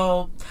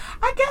feel,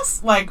 I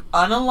guess, like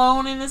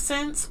unalone in a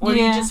sense, where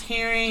you're just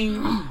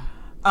hearing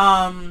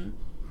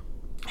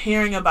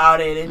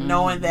about it and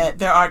knowing that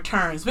there are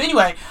terms. But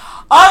anyway,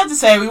 all that to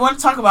say, we want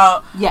to talk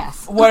about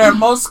what are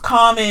most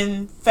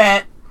common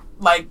fat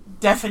like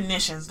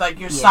definitions, like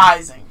your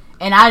sizing.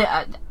 And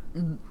I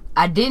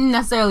didn't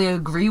necessarily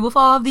agree with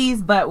all of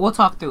these, but we'll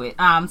talk through it.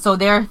 So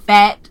there are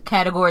fat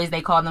categories.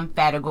 They call them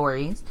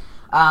fatagories.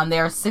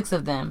 There are 6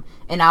 of them,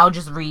 and I'll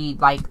just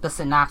read like the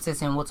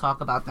synopsis and we'll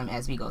talk about them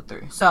as we go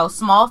through. So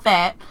small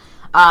fat,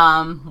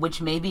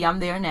 which maybe I'm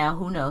there now,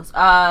 who knows?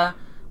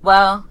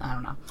 Well, I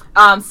don't know.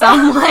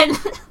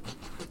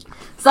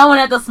 Someone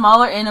at the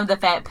smaller end of the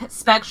fat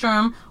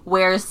spectrum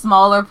wears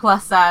smaller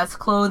plus size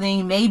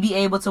clothing, may be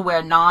able to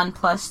wear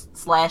non-plus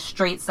 /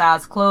 straight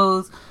size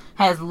clothes,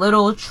 has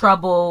little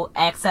trouble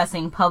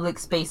accessing public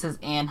spaces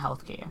and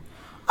healthcare.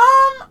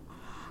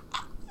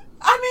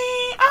 I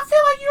mean, I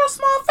feel like you're a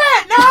small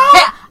fat now.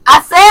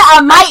 I said I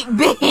might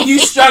be. You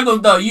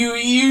struggled though. You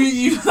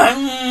like,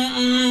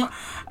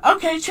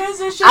 okay,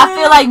 transition. I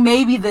feel like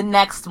maybe the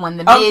next one,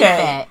 the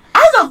mid-fat.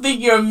 I don't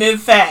think you're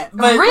mid-fat.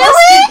 But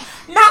really?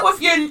 Not with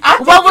your...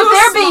 Well, with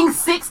there being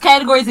 6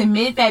 categories and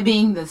mid-fat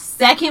being the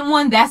second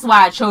one, that's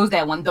why I chose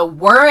that one. The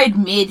word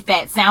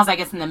mid-fat sounds like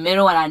it's in the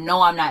middle, and I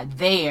know I'm not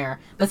there.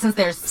 But since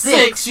there's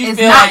 6 you it's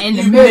feel not like in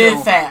the middle.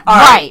 Mid-fat.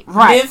 Right.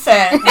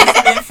 Mid-fat.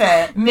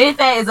 Mid-fat.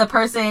 Mid-fat is a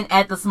person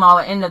at the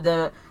smaller end of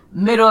the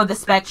middle of the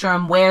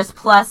spectrum, wears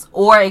plus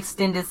or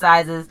extended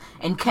sizes,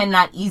 and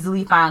cannot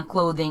easily find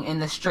clothing in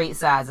the straight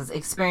sizes,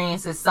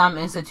 experiences some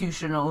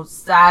institutional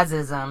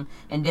sizeism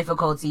and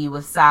difficulty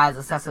with size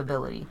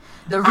accessibility.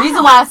 The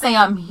reason why I say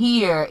I'm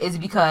here is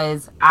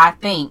because I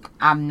think,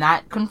 I'm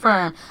not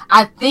confirmed,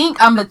 I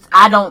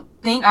don't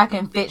think I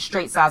can fit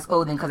straight size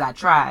clothing because I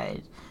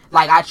tried.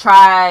 Like, I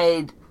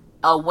tried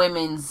a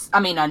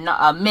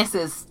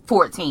Mrs.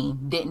 14,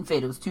 didn't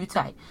fit, it was too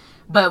tight.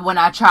 But when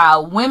I try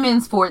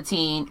women's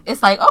 14,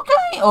 it's like,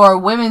 okay. Or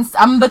women's,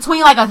 I'm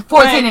between like a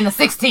 14 and a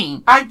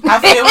 16. I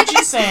feel what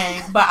you're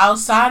saying. But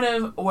outside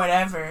of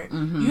whatever,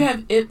 you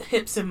have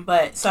hips and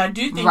butt. So I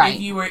do think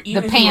if you were,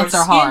 even if you were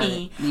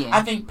skinny,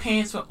 I think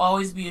pants would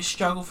always be a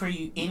struggle for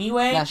you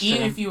anyway. That's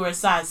even if you were a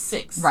size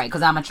 6. Right,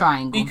 because I'm a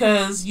triangle.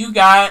 Because you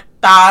got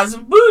thighs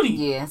and booty.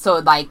 Yeah, so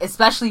like,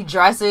 especially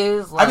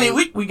dresses. Like, I mean,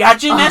 we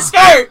got you in that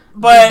skirt,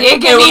 but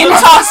it was a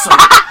tussle.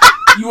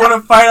 You want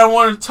to fight? I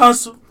want to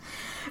tussle.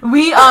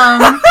 We,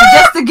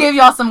 just to give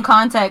y'all some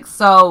context,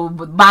 so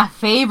my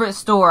favorite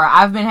store,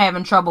 I've been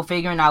having trouble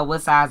figuring out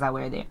what size I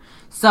wear there.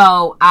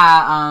 So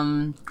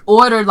I,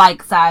 ordered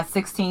like size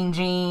 16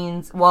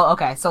 jeans. Well,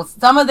 okay, so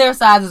some of their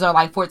sizes are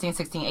like 14,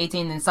 16,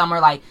 18, and some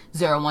are like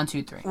 0, 1,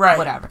 2, 3. Right.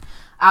 Whatever.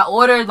 I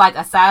ordered like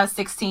a size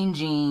 16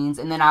 jeans,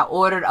 and then I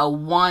ordered a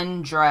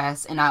 1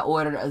 dress, and I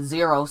ordered a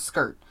 0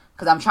 skirt.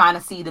 because I'm trying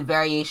to see the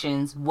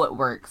variations, what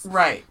works.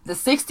 Right. The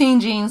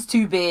 16 jeans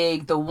too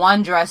big, the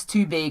one dress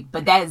too big,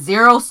 but that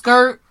 0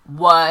 skirt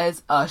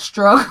was a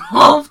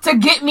struggle to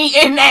get me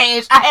in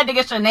that. I had to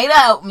get Shanae to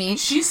help me.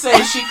 She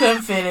said she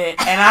couldn't fit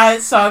it, and I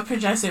saw a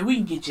picture. I said, we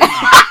can get you in.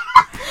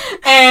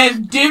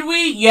 And did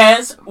we?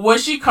 Yes.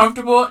 Was she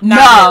comfortable?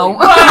 No. Really.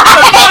 But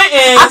the point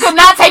is, I could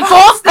not take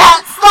full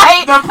steps.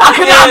 Like, I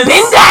could not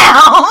bend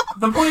down.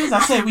 The point is,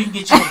 I said we can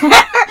get you in.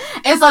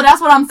 And so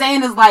that's what I'm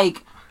saying is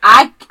like,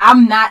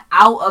 I'm not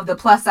out of the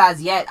plus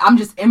size yet. I'm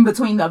just in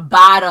between the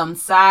bottom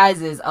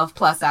sizes of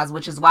plus size,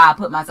 which is why I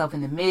put myself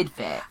in the mid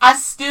fat. I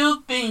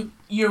still think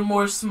you're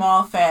more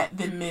small fat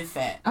than mid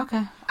fat.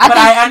 Okay.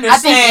 I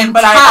understand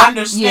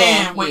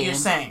what you're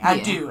saying. I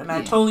do. And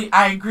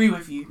I agree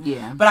with you.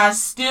 Yeah. But I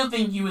still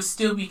think you would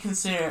still be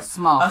considered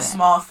small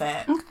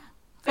fat.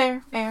 Okay.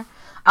 Fair.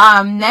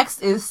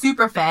 Next is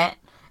super fat.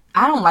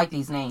 I don't like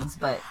these names,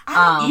 but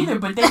I don't either,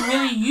 but they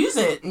really use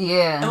it.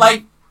 Yeah.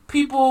 Like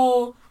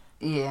people.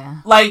 Yeah.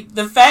 Like,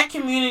 the fat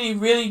community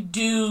really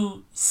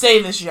do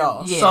say this,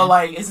 y'all. Yeah. So,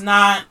 like, it's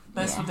not...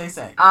 That's what they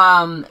say.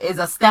 Is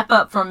a step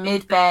up from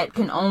mid-fat,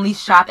 can only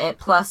shop at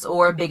plus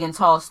or big and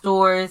tall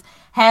stores,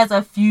 has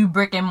a few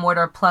brick and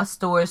mortar plus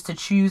stores to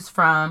choose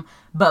from,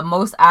 but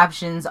most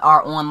options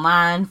are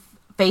online,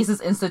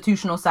 faces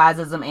institutional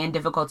sizism and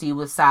difficulty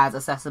with size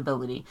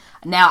accessibility.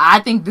 Now, I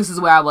think this is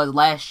where I was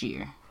last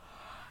year.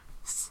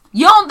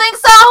 You don't think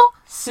so?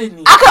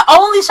 Sydney. I could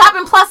only shop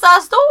in plus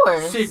size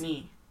stores.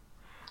 Sydney.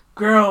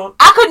 Girl,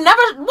 I could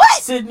never.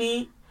 What?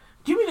 Sydney,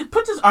 do you mean to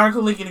put this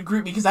article link in a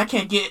group because I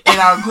can't get in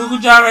our Google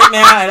Drive right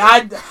now, and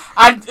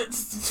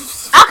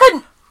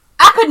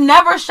I could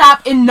never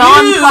shop in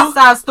non-plus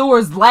size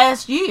stores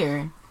last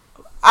year.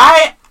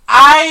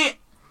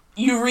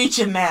 You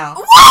reaching now?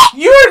 What?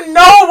 You're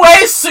no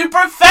way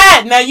super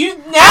fat.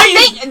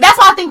 That's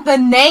why I think the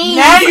name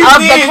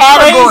of the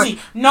category. Crazy.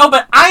 No,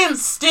 but I am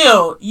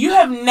still. You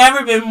have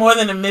never been more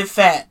than a mid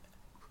fat.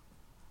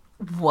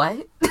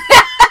 What?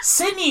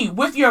 Sydney,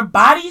 with your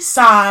body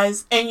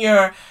size and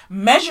your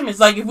measurements,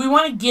 like if we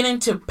want to get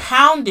into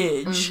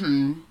poundage,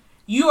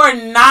 you are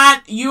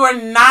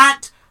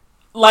not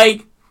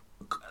like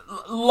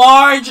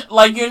large,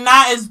 like you're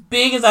not as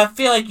big as I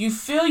feel like you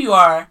feel you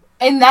are.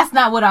 And that's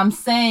not what I'm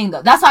saying,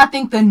 though. That's why I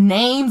think the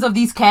names of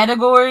these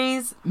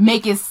categories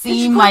make it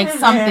seem like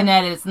something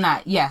that it's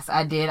not. Yes,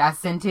 I did. I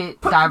sent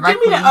it directly.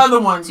 Give me the other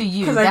one to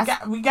you. Because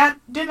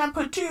didn't I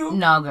put 2?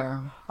 No,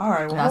 girl. All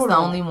right, well, that's the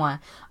only one.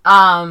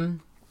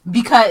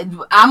 Because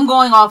I'm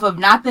going off of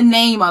not the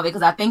name of it,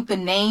 because I think the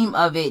name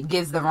of it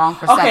gives the wrong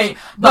perception. Okay,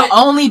 but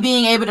only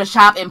being able to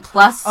shop in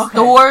plus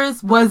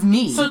stores was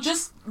me. So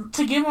just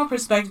to give more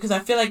perspective, because I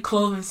feel like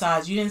clothing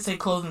size, you didn't say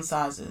clothing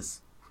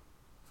sizes.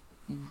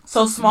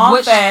 So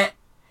fat,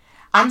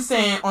 I'm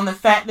saying on the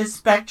fatness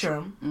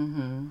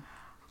spectrum,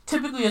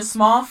 typically a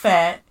small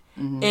fat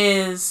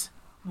is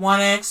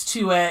 1X,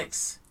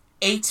 2X,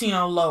 18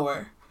 or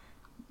lower.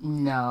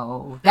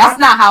 No, that's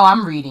not how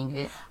I'm reading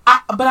it.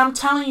 But I'm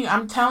telling you,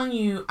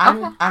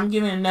 I'm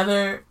giving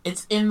another.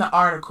 It's in the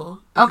article.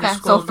 Okay,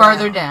 so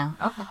further down.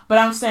 Okay, but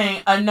I'm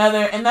saying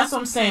another, and that's what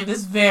I'm saying.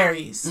 This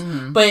varies,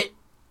 but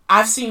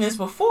I've seen this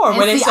before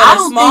where they said a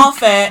small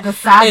fat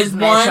is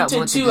 1 to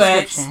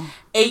 2X,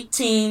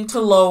 18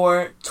 to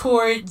lower,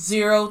 toward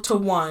 0 to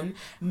 1.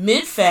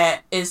 Mid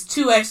fat is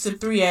 2X to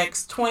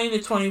 3X, 20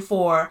 to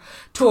 24,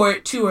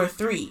 toward 2 or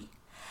 3.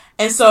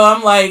 And so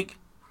I'm like,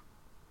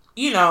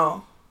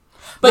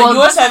 but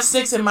yours have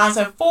 6 and mine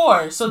have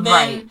 4. So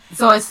then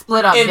so it's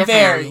split up differently.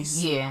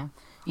 Varies.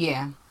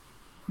 Yeah.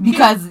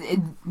 Because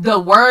the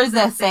words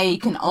that say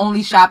can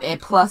only shop at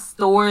plus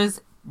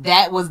stores,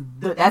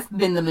 that's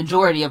been the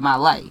majority of my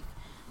life.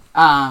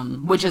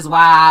 Which is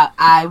why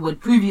I would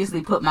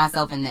previously put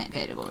myself in that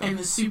category. And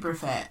the super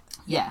fat.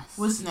 Yes.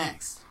 What's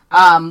next?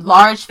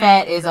 Large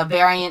fat is a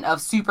variant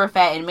of super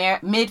fat and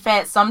mid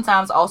fat,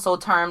 sometimes also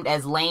termed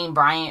as Lane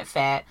Bryant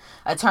fat,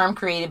 a term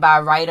created by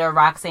writer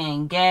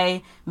Roxane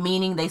Gay,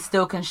 meaning they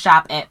still can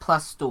shop at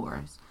plus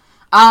stores.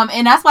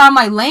 And that's why I'm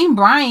like, Lane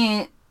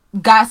Bryant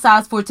got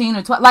size 14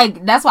 or 12.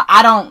 Like, that's why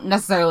I don't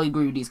necessarily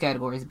agree with these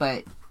categories,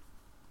 but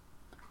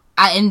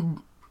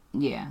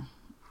yeah.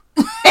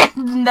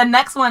 The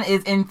next one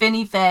is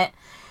Infinity Fat.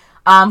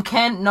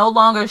 Can no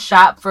longer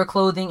shop for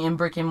clothing in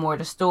brick and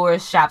mortar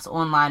stores, shops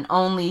online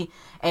only,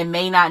 and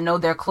may not know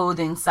their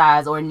clothing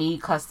size or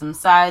need custom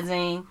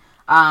sizing.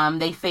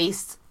 They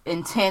face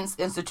intense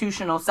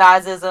institutional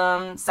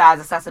sizism. Size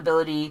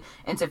accessibility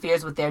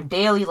interferes with their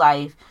daily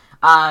life.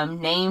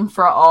 Name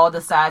for all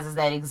the sizes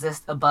that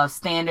exist above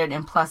standard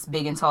and plus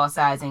big and tall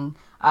sizing,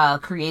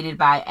 created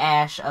by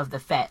Ash of the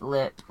Fat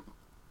Lip.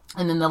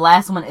 And then the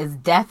last one is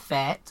Death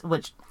Fat,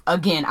 which,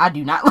 again, I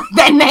do not like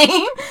that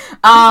name.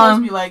 It's supposed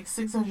to be like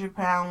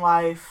 600-pound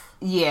life.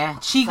 Yeah,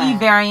 cheeky fat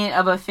variant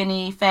of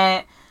Affinity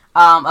Fat.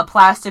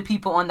 Applies to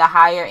people on the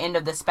higher end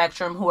of the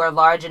spectrum who are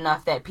large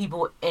enough that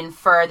people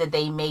infer that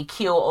they may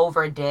keel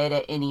over dead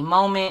at any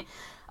moment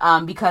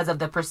because of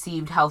the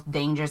perceived health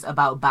dangers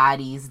about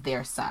bodies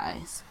their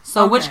size.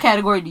 So which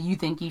category do you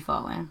think you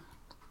fall in?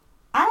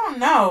 I don't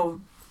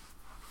know.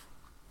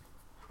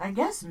 I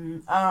guess,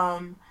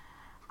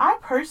 I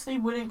personally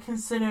wouldn't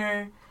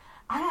consider,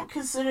 I don't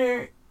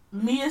consider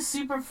me a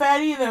super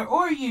fat either,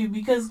 or you,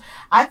 because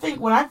I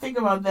think, when I think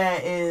about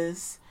that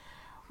is,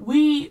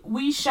 we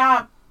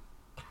shop,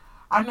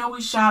 I know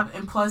we shop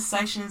in plus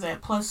sections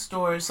at plus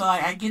stores, so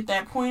like, I get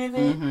that point of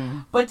it,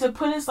 but to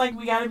put us, like,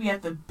 we gotta be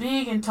at the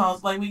big and tall,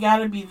 like, we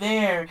gotta be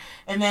there,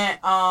 and that,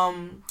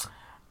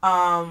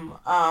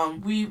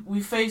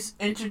 we face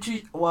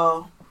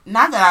well,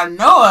 not that I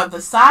know of, the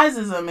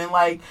sizeism and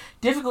like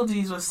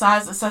difficulties with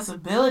size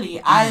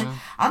accessibility.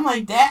 I'm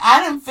like that.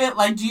 I didn't feel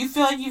like. Do you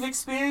feel like you've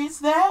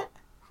experienced that?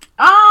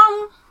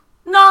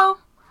 No,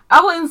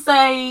 I wouldn't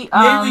say.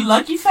 Maybe we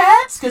lucky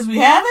fats because we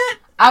haven't.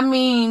 I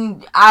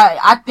mean,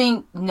 I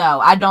think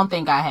no. I don't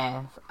think I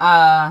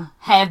have.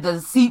 Have the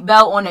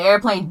seatbelt on the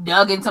airplane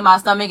dug into my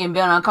stomach and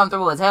been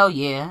uncomfortable as hell.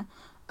 Yeah.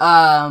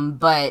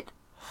 But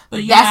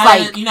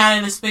you're not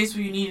in a space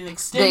where you need an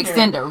extender. The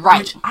extender, right?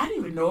 Which I didn't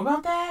even know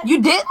about that. You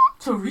didn't?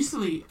 Till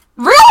recently.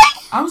 Really?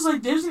 I was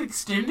like, "There's an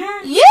extender."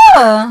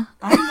 Yeah.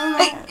 I didn't know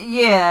that.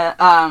 Yeah.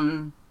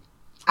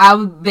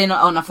 I've been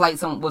on a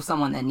flight with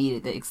someone that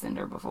needed the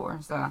extender before,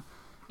 so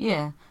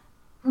yeah.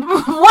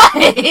 What?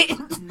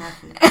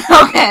 Nothing.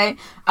 Okay.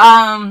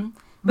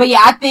 But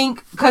yeah, I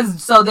think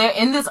so there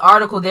in this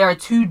article there are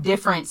two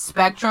different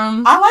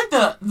spectrums. I like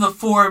the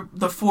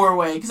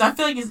four-way because I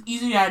feel like it's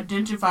easy to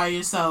identify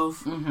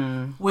yourself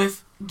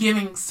with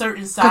giving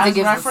certain size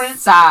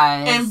reference.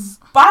 Size. And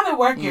by the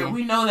work here,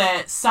 we know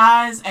that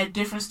size at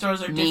different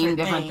stores are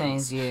different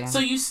things. Yeah. So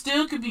you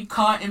still could be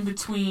caught in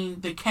between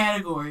the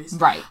categories.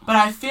 Right. But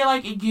I feel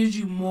like it gives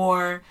you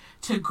more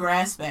to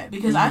grasp at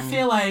because I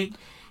feel like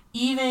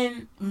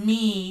even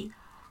me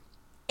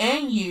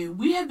and you,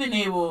 we have been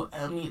able,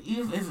 I mean,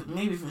 even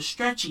if it's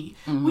stretchy,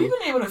 we've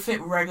been able to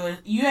fit regular,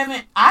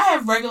 I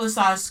have regular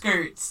size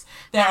skirts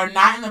that are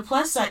not in the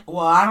plus size,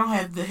 well, I don't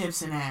have the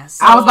hips and ass.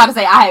 So. I was about to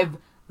say, I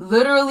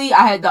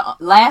had the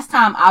last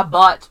time I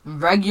bought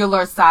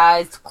regular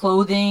sized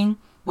clothing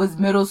was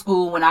middle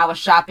school when I was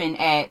shopping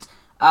at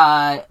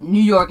New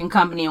York and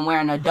Company and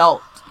wearing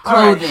adult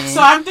clothing. Right.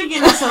 So I'm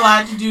thinking it's a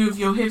lot to do with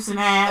your hips and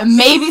ass.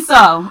 Maybe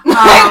so. Because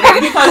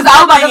I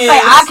was about to say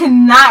I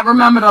cannot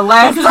remember the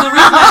last time. Because the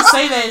reason I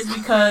say that is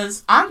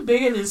because I'm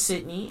bigger than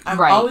Sydney.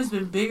 I've always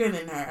been bigger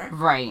than her.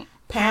 Right.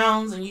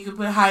 Pounds, and you can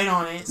put height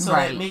on it, so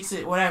that makes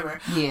it whatever.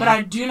 Yeah. But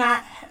I do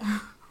not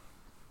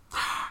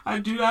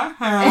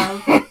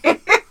have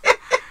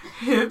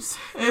hips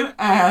and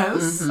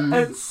ass,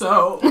 and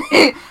so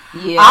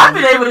I've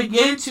been able to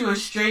get into a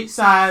straight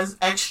size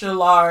extra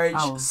large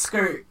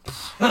skirt.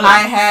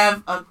 I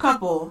have a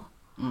couple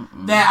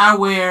that I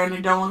wear and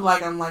it don't look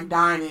like I'm like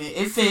dying in it.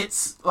 It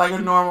fits like a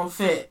normal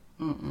fit.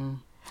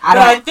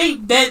 I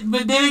think that,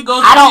 but then it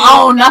goes. I don't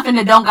own nothing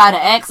that don't got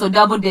an X or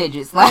double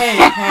digits. Like,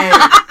 hey.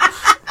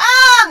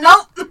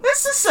 Nope.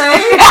 This is same.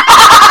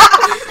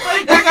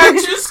 Like I got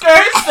two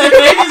skirts that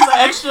maybe is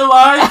extra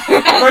large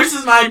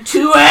versus my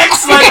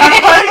 2X. Like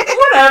I'm like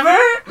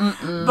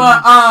whatever.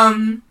 But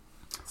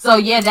So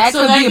yeah, that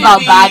could be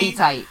about body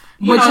type,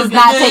 which is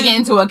not taken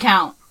into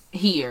account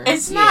here.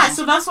 It's not.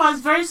 So that's why it's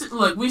very.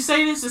 Look, we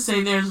say this to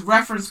say there's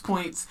reference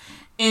points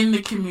in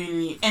the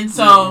community, and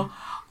so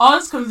all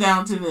this comes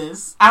down to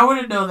this. I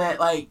want to know that,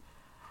 like,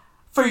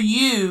 for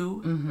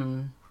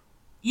you,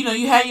 you know,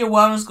 you had your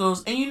wellness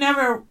goals, and you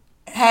never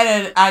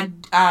had a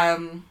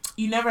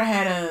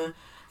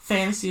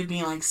fantasy of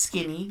being like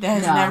skinny.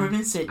 That has never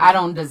been Sydney. I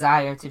don't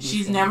desire to be.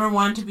 She's never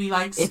wanted to be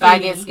like skinny. If I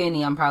get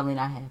skinny, I'm probably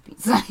not happy.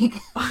 It's like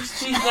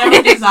she's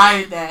never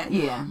desired that.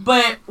 Yeah.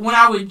 But when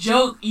I would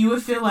joke, you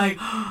would feel like,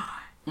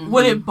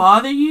 would it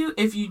bother you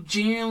if you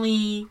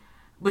genuinely,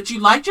 but you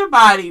liked your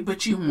body,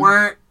 but you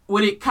weren't?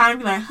 Would it kind of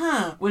be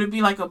like, Would it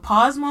be like a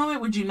pause moment?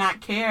 Would you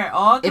not care at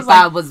all? If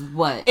I was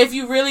what? If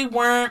you really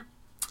weren't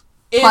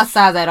plus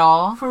size at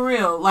all, for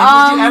real,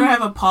 like would you ever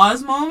have a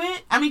pause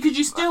moment? I mean, could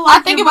you still like?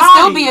 I think it would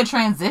still be a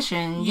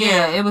transition.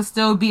 Yeah, it would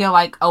still be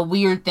a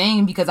weird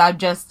thing because I've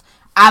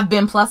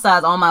been plus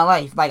size all my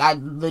life. Like I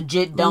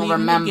legit don't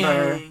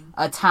remember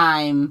a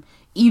time.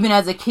 Even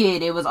as a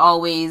kid, it was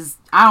always,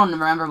 I don't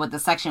remember what the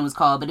section was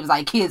called, but it was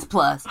like kids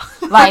plus.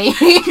 Like,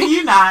 can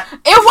you not? It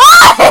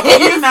was. Can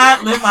you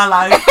not live my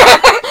life?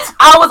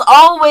 I was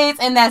always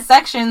in that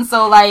section,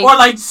 so like, or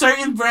like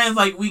certain brands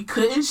like we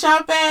couldn't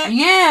shop at.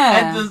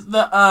 Yeah. At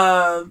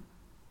the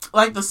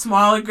like the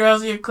smaller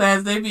girls in your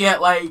class, they be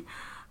at like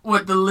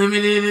what the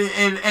limited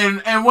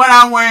and what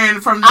I'm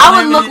wearing from.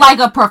 I would look like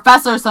a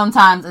professor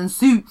sometimes in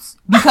suits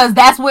because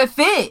that's what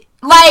fit.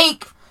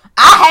 Like.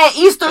 I had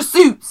Easter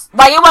suits.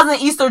 Like, it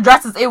wasn't Easter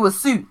dresses, it was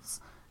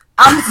suits.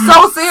 I'm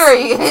so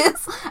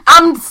serious.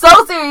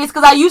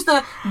 Because I used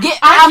to get,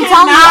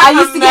 I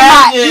used to get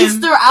my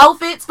Easter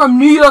outfits from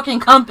New York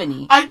and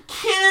Company. I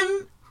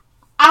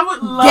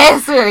would love.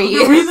 That's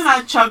serious. The reason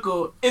I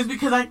chuckle is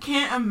because I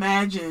can't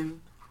imagine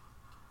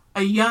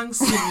a young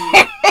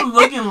Sydney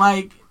looking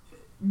like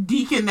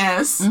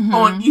deaconess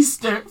on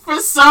Easter for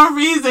some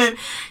reason.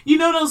 You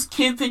know those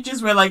kid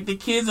pictures where like the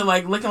kids are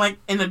like looking like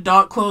in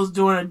adult clothes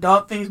doing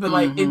adult things, but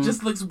like it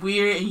just looks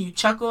weird and you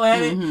chuckle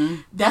at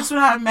it. That's what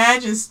I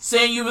imagined,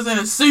 saying you was in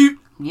a suit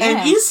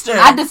at Easter.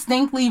 I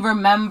distinctly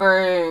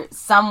remember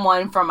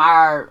someone from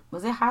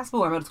was it high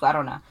school or middle school? I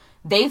don't know.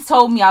 They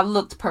told me I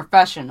looked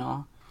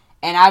professional,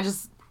 and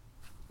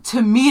to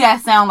me,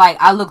 that sound like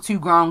I look too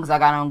grown because I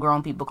got on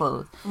grown people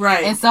clothes.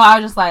 Right. And so I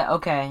was just like,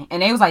 okay.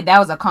 And they was like, that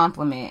was a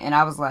compliment. And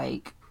I was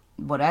like,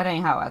 well, that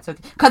ain't how I took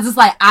it. Because it's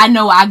like, I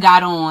know I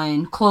got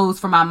on clothes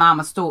from my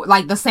mama's store.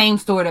 Like, the same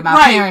store that my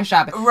parents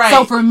shop at. Right.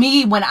 So for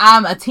me, when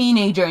I'm a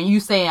teenager and you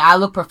saying I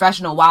look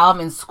professional while I'm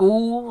in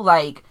school,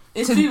 like...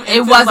 It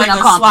wasn't like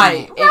a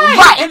compliment.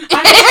 Right.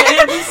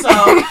 And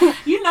so,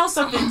 you know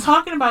something,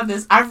 talking about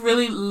this, I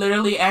really,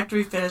 literally, after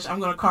we finish, I'm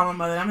going to call my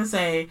mother. I'm going to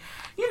say,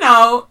 you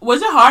know,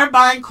 was it hard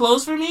buying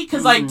clothes for me?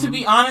 Because, like, to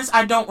be honest,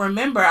 I don't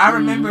remember. I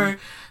remember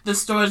the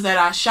stores that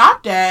I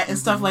shopped at and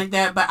stuff like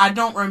that, but I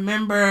don't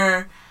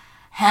remember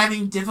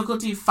having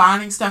difficulty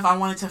finding stuff I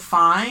wanted to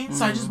find.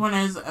 So I just wonder,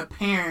 as a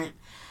parent,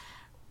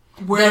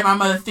 where did my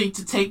mother think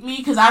to take me?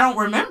 Because I don't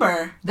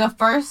remember. The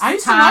first time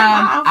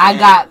I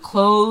got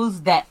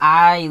clothes that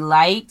I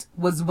liked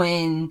was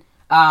when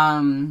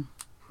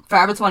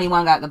Forever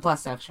 21 got the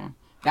plus section.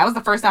 That was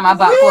the first time I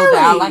bought clothes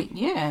that I liked.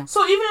 Yeah.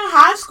 So even in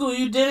high school,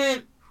 you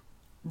didn't...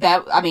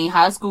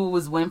 high school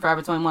was when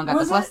Forever 21 got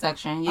the plus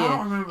section. Yeah. I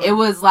don't remember. It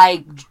was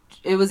like...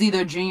 It was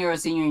either junior or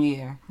senior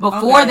year.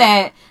 Before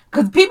that,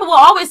 because people will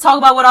always talk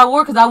about what I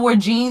wore, because I wore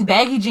jeans,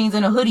 baggy jeans,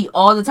 and a hoodie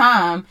all the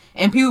time,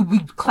 and people be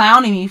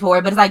clowning me for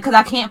it. But it's like, because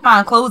I can't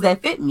find clothes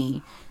that fit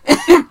me.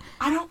 Where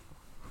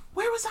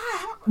was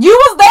I? You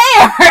was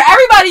there.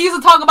 Everybody used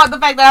to talk about the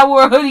fact that I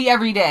wore a hoodie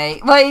every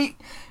day, like,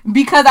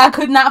 because I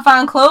could not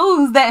find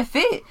clothes that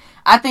fit.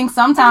 I think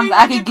sometimes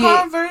I could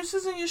get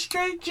Converses and your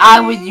straight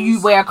jeans.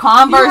 You wear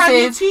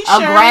Converses, a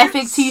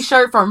graphic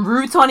T-shirt from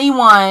Rue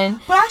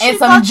 21, and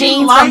some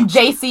jeans from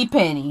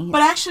JCPenney.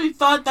 But I actually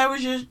thought that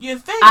was your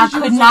thing. I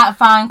could not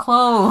find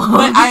clothes.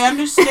 But I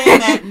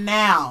understand that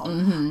now.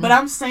 But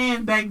I'm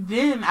saying back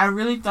then, I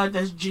really thought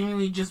that's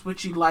genuinely just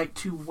what you like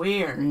to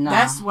wear. No.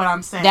 That's what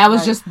I'm saying. That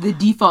was just the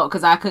default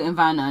because I couldn't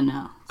find none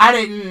else. I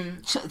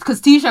didn't. Because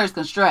T-shirts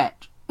can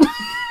stretch.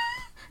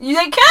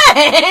 They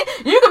can.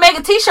 You can make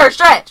a T-shirt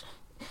stretch.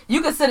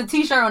 You could sit a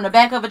T-shirt on the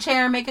back of a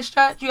chair and make it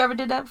stretch. You ever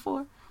did that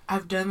before?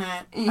 I've done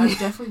that. I've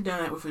definitely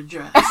done that with a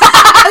dress.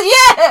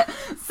 Yeah.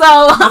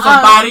 So with a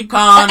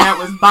bodycon that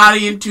was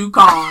body and two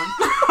con.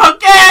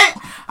 Okay.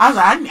 I was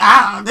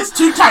like, this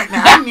too tight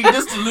now. I need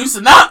this to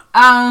loosen up.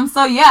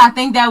 So yeah, I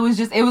think that was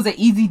it was an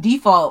easy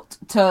default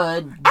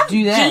to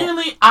do that.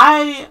 Genuinely,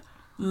 I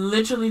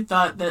literally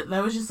thought that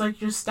was just like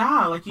your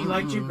style. Like you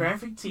liked your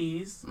graphic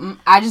tees.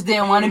 I just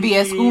didn't want to be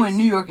at school in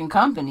New York and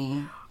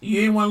Company.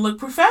 You didn't want to look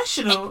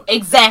professional.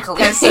 Exactly.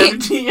 At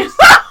 17 years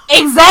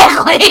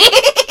Exactly.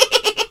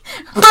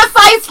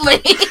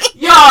 Precisely.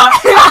 Y'all,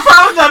 I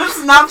promise that this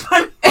is not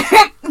funny.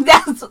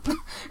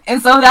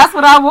 And so that's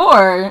what I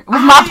wore with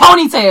my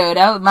ponytail.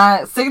 That was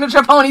my signature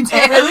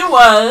ponytail. It really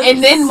was.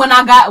 And then when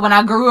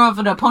I grew up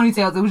for the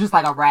ponytails, it was just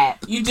like a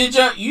wrap. You did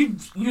you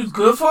was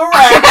good for a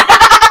wrap.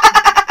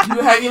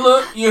 You had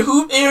your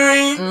hoop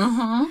earrings.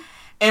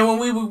 And when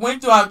we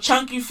went through our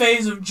chunky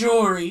phase of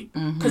jewelry,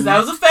 because that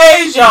was a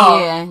phase,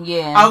 y'all.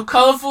 Yeah. Our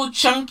colorful,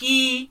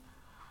 chunky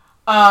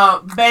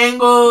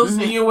bangles,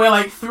 and you wear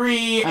like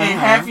 3 and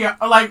half your,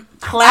 like,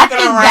 clacking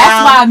around. I think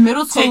that's why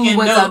middle school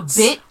was a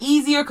bit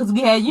easier, because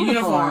we had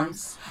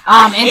uniforms.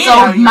 And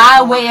so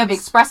my way of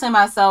expressing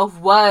myself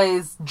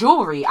was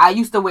jewelry. I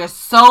used to wear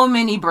so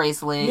many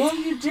bracelets. Yeah,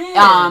 you did.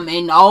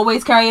 And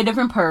always carry a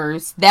different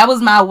purse. That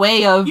was my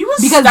way of... You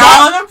was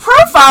styling and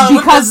profiling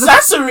with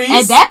accessories.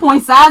 At that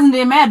point, sizing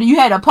didn't matter. You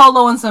had a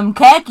polo and some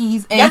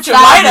khakis. And got your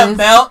light-up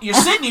belt, your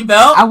Sydney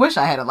belt. I wish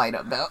I had a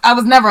light-up belt. I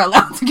was never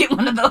allowed to get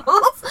one of those.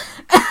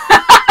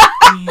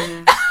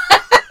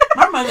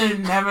 My mother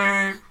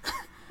never...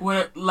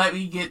 would let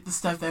me get the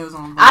stuff that was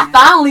on brand. I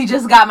finally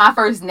just got my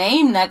first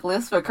name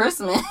necklace for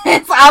Christmas. So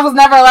I was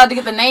never allowed to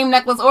get the name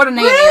necklace or the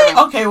name earrings.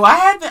 Okay, well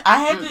I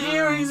had the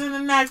earrings and the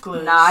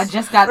necklace. No, I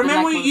just got the necklace.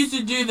 Remember when you used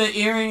to do the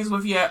earrings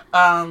with your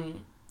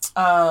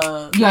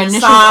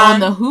initials on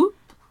the hoop?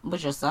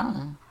 What's your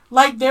sign?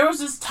 Like, there was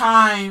this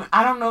time,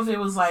 I don't know if it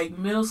was, like,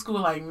 middle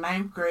school, like,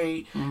 9th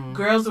grade,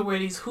 girls would wear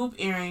these hoop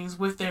earrings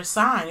with their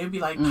sign. It would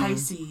be, like,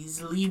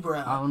 Pisces,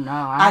 Libra. Oh, no.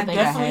 I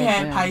definitely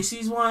had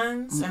Pisces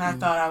ones, and I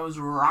thought I was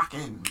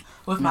rocking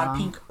with my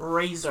pink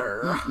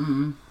razor.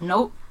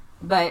 Nope.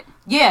 But,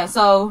 yeah,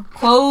 so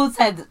clothes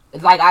had,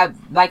 like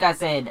I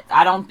said,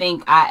 I don't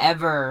think I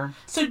ever.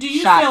 So do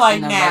you feel like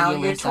now,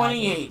 you're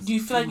 28, sizes. Do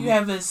you feel like you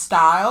have a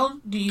style?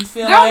 Do you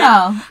feel like.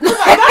 No. That's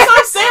what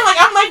I'm saying. Like,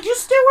 I'm like, you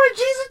still wear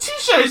jeans and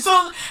t-shirts.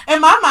 So, in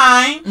my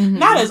mind,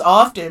 not as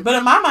often, but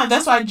in my mind,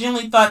 that's why I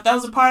generally thought that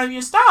was a part of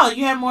your style.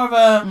 You had more of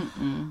a.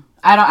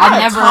 I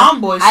never.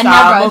 Tomboy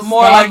style, but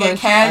more like a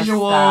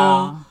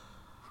casual.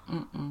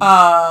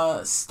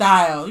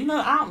 style. You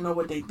know, I don't know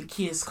what the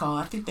kids call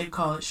it. I think they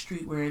call it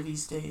streetwear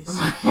these days.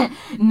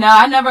 No,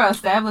 I never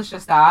established a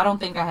style. I don't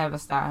think I have a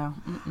style.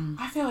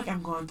 I feel like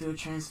I'm going through a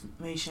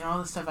transformation. All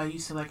the stuff I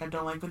used to like, I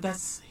don't like, but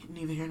that's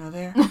neither here nor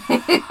there.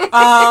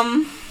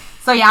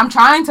 So yeah, I'm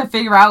trying to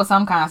figure out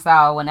some kind of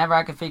style whenever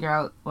I can figure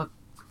out what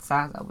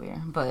size I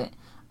wear. But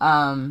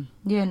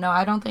yeah, no,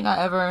 I don't think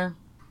I ever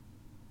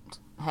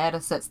had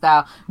a set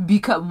style,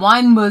 because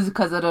one was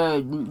because of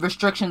the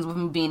restrictions with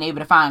me being able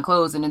to find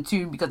clothes, and then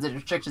two because of the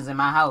restrictions in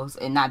my house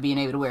and not being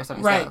able to wear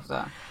certain stuff.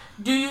 So,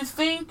 do you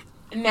think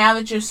now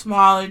that you're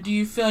smaller, do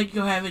you feel like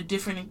you'll have a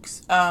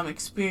different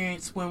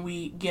experience when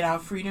we get our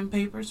freedom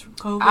papers from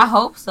COVID? I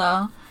hope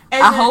so.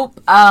 I hope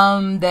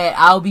that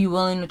I'll be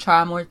willing to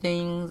try more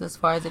things as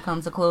far as it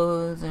comes to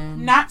clothes.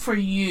 And not for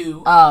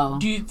you. Oh,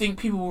 do you think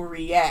people will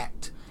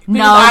react? Because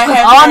no,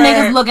 because all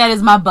niggas look at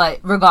is my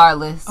butt,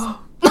 regardless. Oh.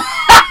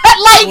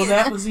 Like, well,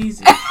 that was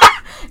easy.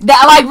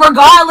 That, like,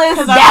 regardless,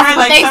 because I heard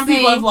like some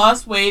people have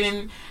lost weight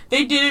and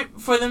they did it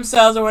for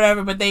themselves or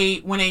whatever, but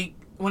when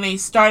they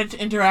started to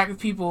interact with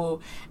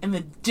people and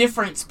the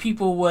difference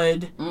people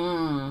would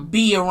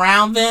be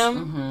around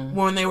them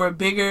when they were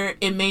bigger,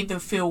 it made them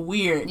feel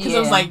weird because it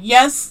was like,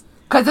 yes,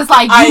 because it's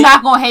like you're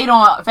not gonna hate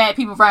on fat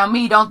people around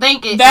me. Don't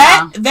think it.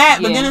 But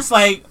then it's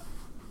like,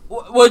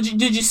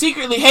 did you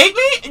secretly hate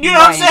me? You know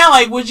what I'm saying?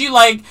 Like, would you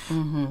like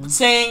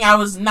saying I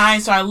was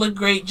nice or I look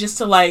great just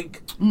to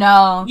like?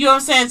 No. You know what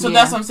I'm saying? So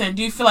that's what I'm saying.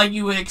 Do you feel like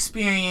you would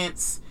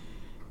experience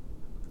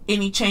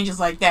any changes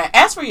like that?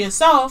 As for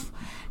yourself,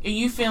 are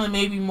you feeling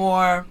maybe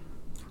more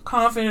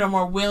confident or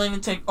more willing to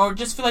take, or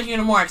just feel like you're in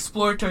a more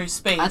exploratory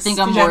space? I think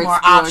I'm more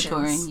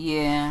exploratory. Options.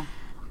 Yeah.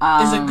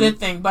 It's a good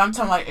thing, but I'm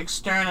talking like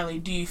externally.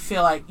 Do you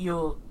feel like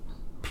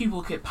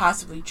people could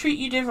possibly treat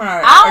you different,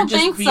 or I don't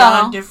just think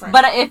beyond so. Different?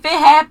 But if it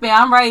happened,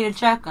 I'm ready to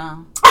check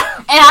them.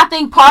 And I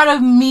think part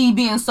of me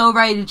being so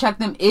ready to check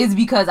them is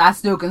because I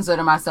still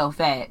consider myself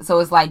fat. So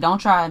it's like, don't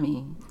try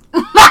me.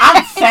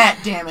 I'm fat,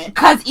 damn it.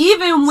 Because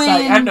even when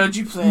I know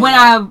you when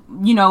I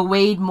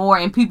weighed more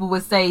and people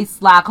would say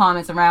sly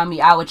comments around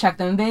me, I would check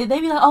them. They'd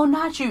be like, "Oh,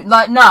 not you."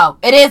 Like, no,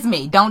 it is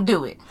me. Don't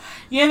do it.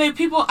 Yeah,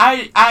 people.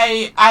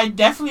 I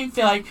definitely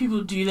feel like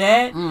people do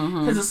that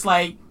because it's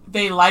like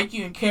they like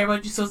you and care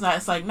about you. So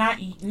it's like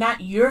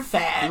not your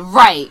fat,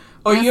 right?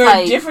 Or it's you're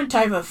like, a different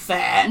type of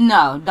fat.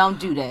 No, don't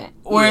do that.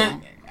 Or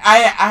I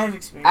have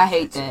experienced. I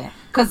hate that.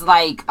 Cause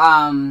like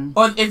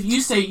or if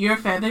you say you're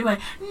fat, they're like,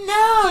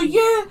 no,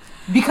 you're,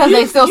 because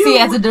they still see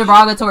it as a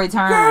derogatory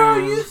term. Girl,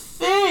 you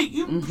thick,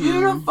 you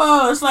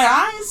beautiful. It's like,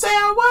 I didn't say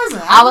I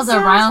wasn't. I was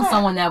around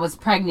someone that was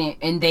pregnant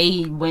and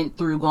they went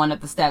through going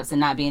up the steps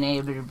and not being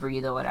able to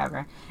breathe or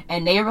whatever,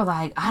 and they were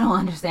like, I don't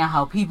understand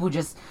how people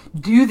just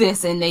do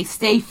this and they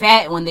stay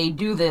fat when they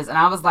do this. And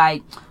I was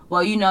like,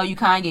 well, you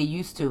kind of get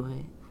used to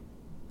it.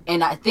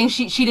 And I think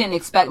she didn't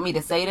expect me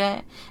to say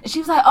that. And she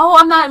was like, oh,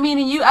 I'm not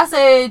meaning you. I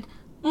said,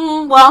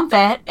 well, I'm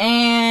fat.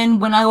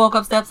 And when I walk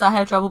up steps, I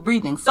have trouble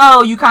breathing.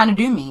 So you kind of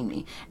do mean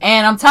me.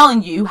 And I'm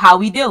telling you how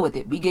we deal with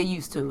it. We get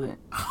used to it.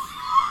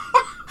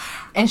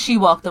 And she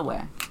walked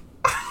away.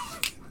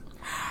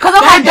 Because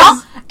I'm like,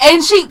 don't.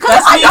 And she,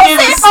 because I don't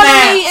sit in front of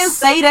me and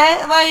say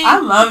that. Like, I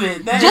love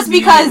it. Just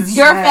because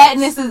your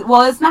fatness is,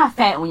 well, it's not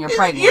fat when you're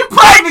pregnant. You're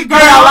pregnant, girl.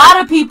 But a lot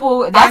of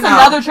people, that's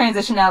another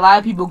transition that a lot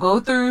of people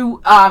go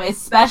through,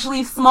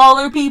 especially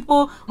smaller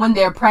people. When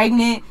they're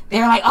pregnant,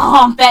 they're like, oh,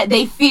 I'm fat.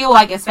 They feel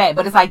like it's fat,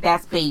 but it's like,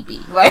 that's baby.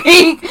 Like,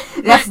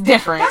 that's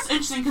different. That's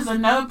interesting because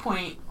another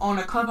point on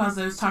a Clubhouse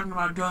that was talking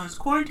about during this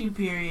quarantine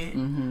period,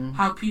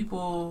 how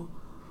people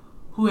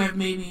who have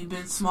maybe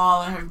been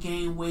smaller have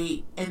gained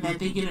weight, and that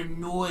they get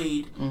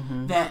annoyed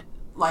that,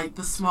 like,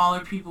 the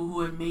smaller people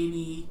who have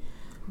maybe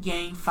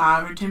gained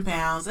 5 or 10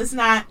 pounds, it's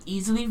not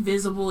easily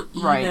visible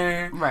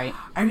either. Right.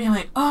 I mean,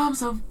 like, oh, I'm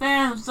so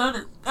fat, I'm so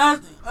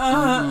disgusting.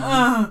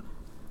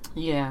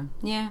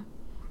 Yeah.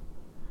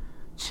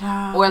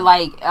 Child. Or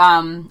like,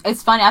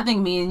 it's funny. I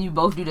think me and you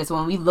both do this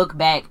when we look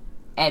back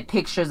at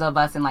pictures of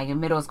us in like in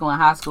middle school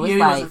and high school. It's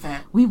like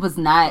we was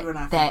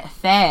not that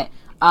fat.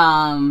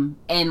 And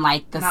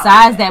like the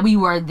size that we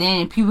were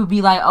then, people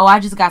be like, oh, I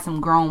just got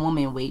some grown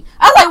woman weight.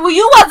 I was like, well,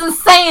 you wasn't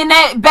saying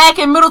that back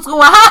in middle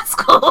school and high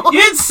school.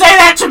 You didn't say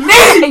that to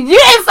me. You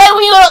didn't say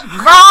we look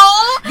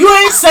grown. You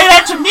didn't say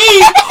that to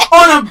me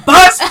on a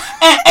bus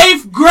in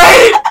 8th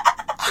grade.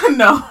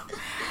 No.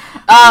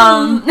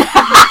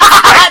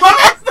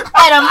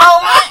 At a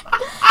moment.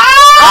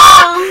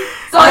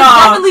 So it's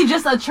definitely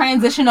just a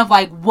transition of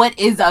like what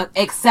is a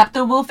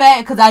acceptable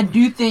fat, because I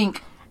do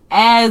think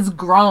as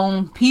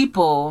grown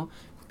people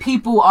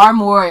are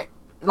more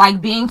like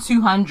being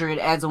 200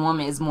 as a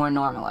woman is more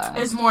normalized.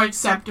 It's more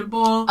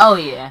acceptable. Oh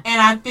yeah.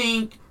 And I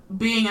think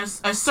being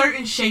a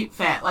certain shape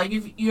fat, like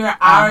if you're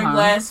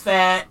hourglass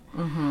fat,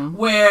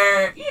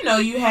 where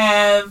you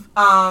have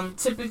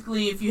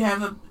typically if you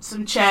have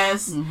some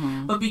chest,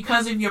 but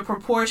because of your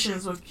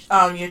proportions with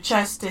your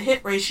chest to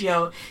hip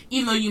ratio,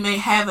 even though you may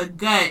have a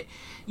gut,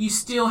 you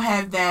still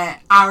have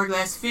that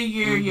hourglass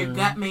figure. Your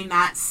gut may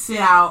not sit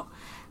out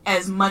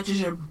as much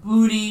as your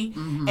booty,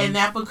 and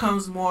that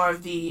becomes more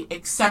of the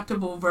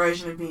acceptable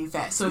version of being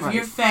fat. So if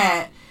you're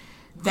fat,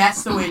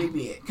 that's the way to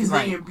be it, because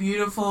then you're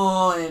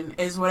beautiful and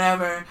is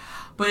whatever.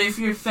 But if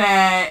you're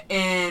fat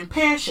and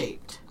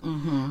pear-shaped,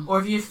 or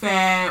if you're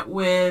fat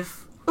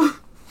with...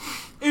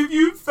 if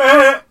you're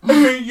fat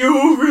and you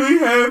don't really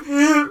have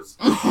hips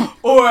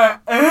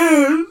or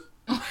ass,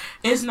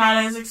 it's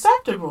not as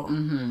acceptable.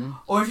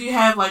 Or if you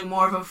have, like,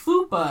 more of a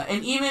fupa.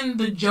 And even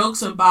the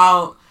jokes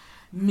about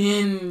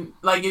men,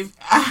 like, if...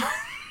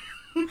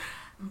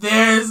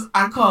 there's,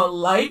 I call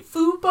light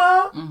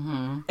fupa,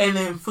 and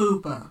then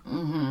fupa.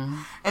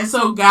 And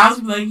so guys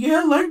will be like,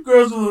 yeah, I like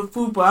girls with a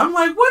fupa. I'm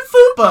like, what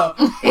fupa?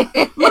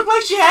 Looked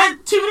like she had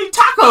too many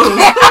tacos.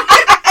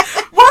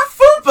 What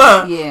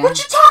fupa? Yeah. What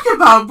you talking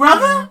about,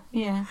 brother?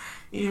 Yeah.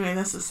 Anyway,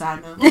 that's a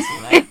side note.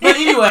 But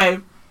anyway,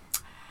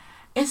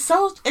 it's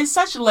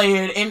such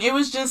layered, and it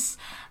was just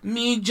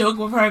me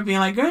joking with her, being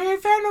like, girl, you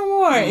ain't fat no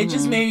more. It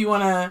just made me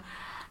want to...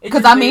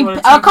 Because, I mean,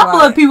 a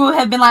couple of people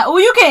have been like, oh,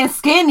 you getting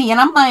skinny.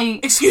 And I'm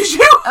like... Excuse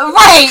you?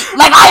 Right.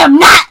 Like, I am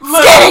not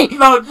skinny.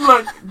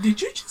 Look.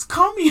 Did you just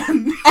call me a...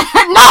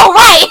 No,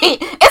 right.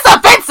 It's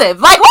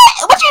offensive. Like, what?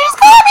 What you just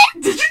call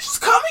me? Did you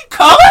just call me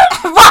colored?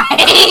 Right.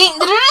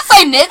 Did you just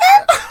say nigga?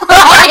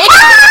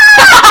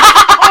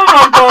 Oh,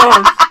 my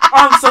God.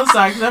 I'm so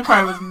sorry, because that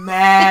probably was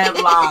mad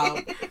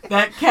loud.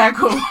 That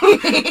cackle.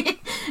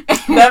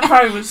 That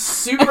probably was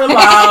super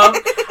loud.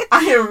 I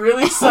am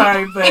really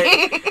sorry, but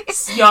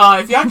y'all,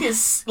 if y'all can,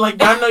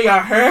 like, y'all know y'all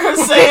heard her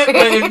say it,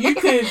 but if you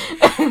could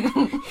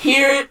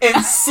hear it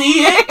and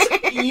see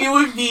it, you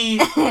would be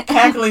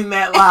cackling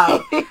that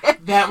loud.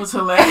 That was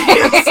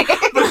hilarious.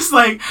 But it's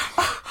like,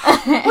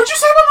 what'd you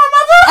say about my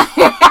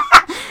mother?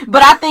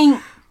 But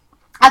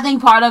I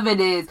think part of it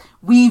is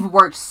we've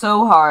worked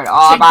so hard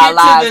all of our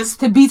lives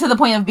to be to the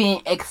point of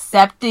being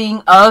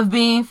accepting of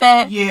being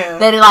fat. Yeah.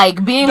 That,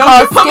 like, being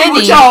called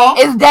skinny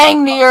is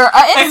dang near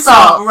an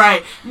insult.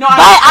 Right. No, but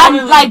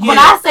I'm like, when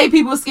I say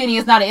people skinny,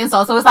 it's not an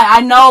insult. So it's like,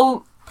 I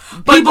know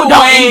people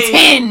don't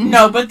intend.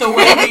 No, but the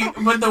way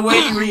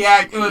you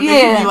react, it would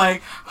make you be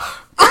like,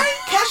 I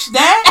didn't catch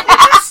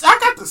that. I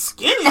got the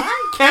skinny. I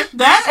didn't catch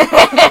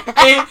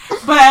that.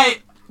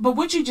 But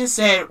what you just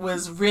said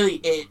was really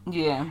it.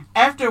 Yeah.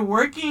 After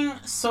working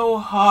so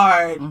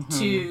hard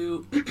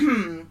to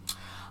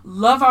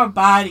love our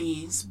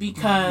bodies,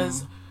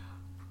 because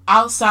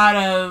outside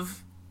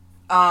of,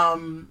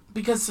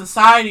 because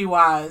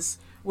society-wise,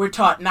 we're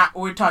taught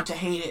to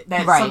hate it.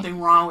 That's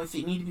something wrong with it.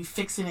 You need to be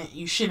fixing it.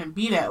 You shouldn't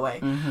be that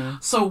way.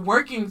 So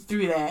working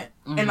through that,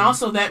 and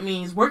also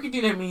working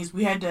through that means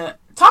we had to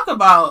talk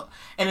about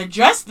and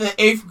address the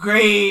 8th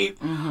grade,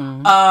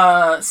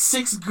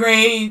 6th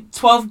grade,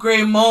 12th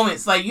grade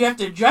moments. Like, you have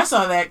to address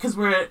all that because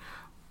we're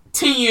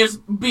 10 years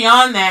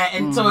beyond that,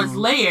 and so it's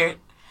layered.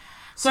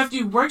 So after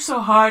you work so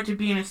hard to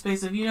be in a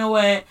space of, you know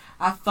what,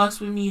 I fucks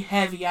with me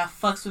heavy, I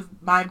fucks with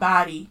my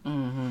body,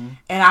 and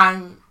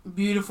I'm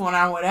beautiful and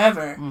I'm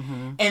whatever.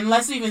 And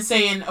let's even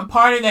say, and a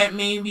part of that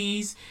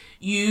maybe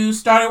you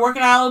started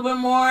working out a little bit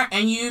more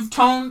and you've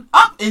toned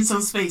up in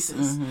some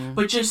spaces,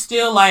 but you're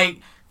still like,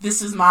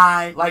 this is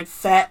my, like,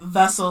 fat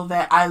vessel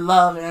that I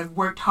love and I've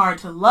worked hard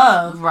to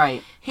love.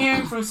 Right.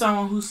 Hearing from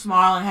someone who's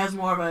small and has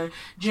more of a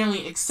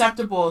generally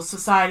acceptable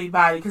society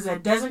body, because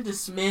that doesn't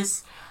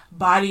dismiss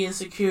body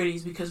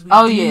insecurities, because we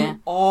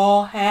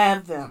all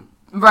have them.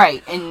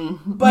 Right. And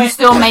you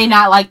still may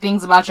not like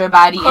things about your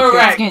body if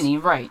you're skinny.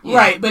 Right. Yeah.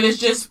 Right. But it's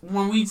just,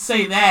 when we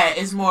say that,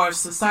 it's more of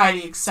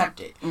society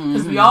accepted.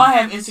 Because we all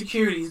have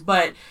insecurities,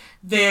 but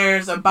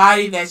there's a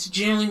body that's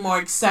generally more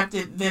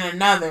accepted than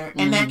another,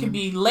 and that can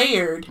be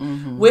layered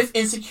with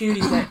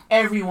insecurities that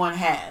everyone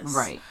has.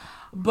 Right.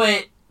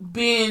 But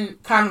being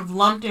kind of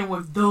lumped in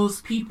with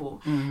those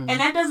people, and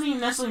that doesn't even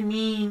necessarily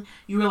mean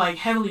you were, like,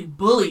 heavily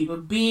bullied,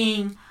 but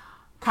being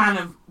kind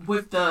of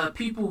with the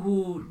people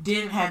who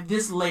didn't have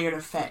this layered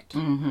effect.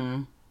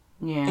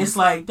 Yeah. It's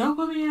like, don't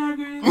put me in that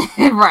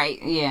group.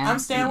 Right. Yeah. I'm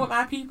staying with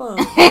my people.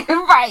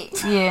 Right.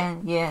 Yeah.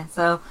 Yeah.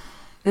 So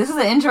this is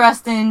an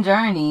interesting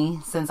journey,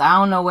 since I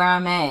don't know where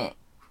I'm at,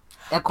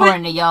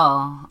 according to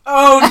y'all.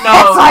 Oh,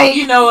 no. Like,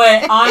 you know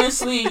what?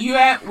 Honestly, you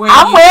at where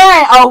I'm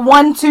wearing a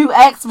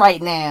 1-2X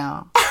right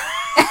now.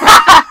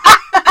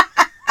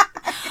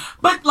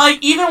 But,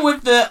 like, even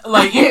with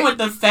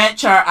the fat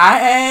chart I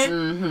had, I'm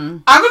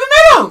in the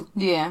middle.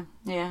 Yeah.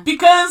 Yeah.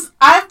 Because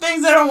I have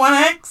things that are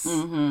 1X.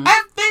 I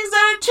have things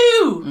that are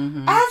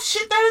 2. I have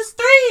shit that is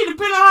 3,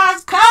 depending on how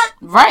it's cut.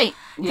 Right.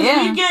 Yeah.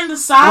 When you get into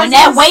sizes, when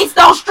that waist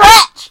don't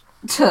stretch.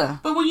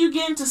 But when you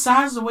get into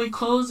sizes, the way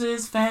clothes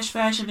is, fast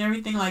fashion,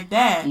 everything like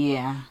that,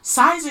 yeah,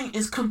 sizing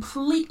is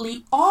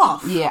completely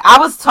off. Yeah, I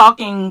was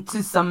talking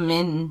to some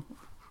men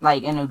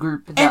like in a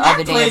group the and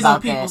other day about that. plays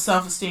on people's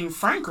self-esteem,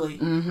 frankly.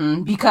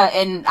 Because,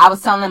 and I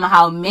was telling them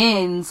how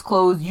men's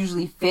clothes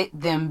usually fit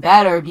them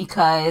better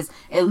because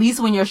at least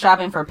when you're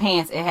shopping for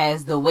pants, it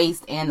has the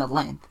waist and the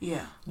length.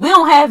 Yeah. We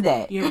don't have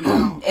that. Yeah, we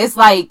don't. It's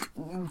like,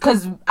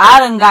 because I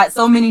done got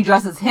so many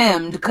dresses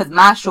hemmed because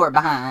my short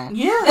behind.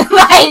 Yeah.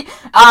 Like,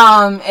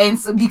 and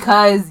so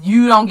because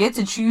you don't get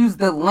to choose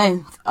the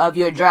length of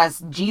your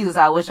dress. Jesus,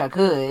 I wish I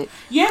could.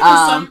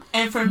 Yeah,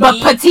 and for me.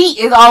 But petite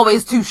is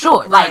always too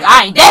short. Like,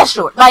 I ain't that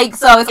short. Like,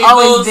 so it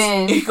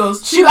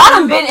goes too, I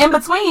done been in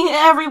between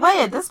every way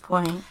at this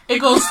point. It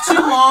goes too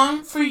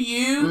long for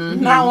you,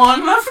 not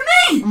long enough for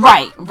me.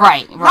 Right.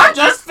 I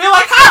just feel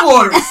like hot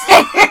waters.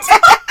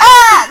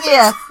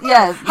 Yes.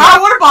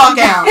 Hot water ball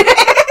gown.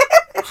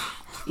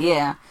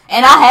 Yeah.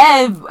 And I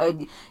have,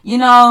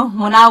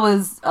 when I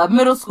was a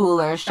middle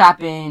schooler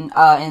shopping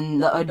in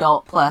the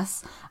Adult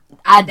Plus,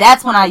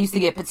 that's when I used to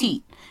get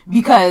petite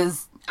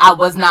because I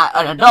was not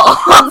an adult.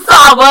 So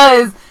I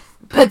was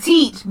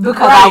petite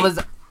because I was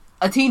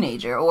a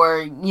teenager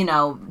or,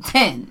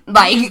 10.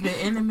 Like, you've been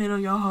in the middle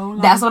your whole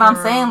life. That's what I'm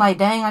saying. Like,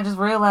 dang, I just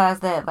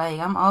realized that, like,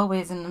 I'm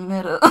always in the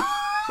middle.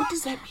 What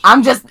does that mean?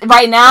 I'm just,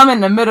 right now I'm in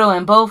the middle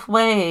in both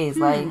ways.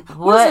 Like,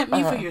 what does that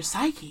mean for your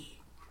psyche?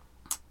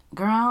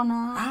 Girl, I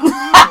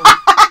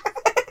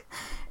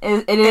don't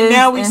know. It is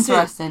now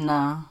interesting,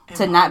 though,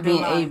 to not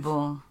being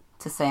able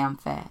to say I'm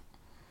fat.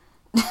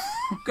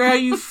 Girl,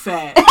 you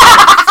fat.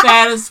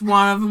 Fattest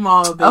one of them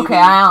all, baby. Okay,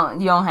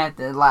 you don't have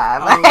to lie.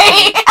 Like,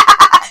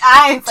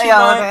 I ain't say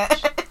all that.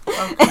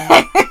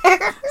 Okay.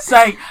 It's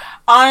like,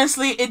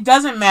 honestly, it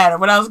doesn't matter.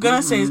 What I was going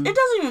to say is, it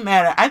doesn't even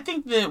matter. I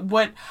think that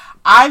what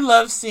I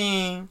love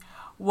seeing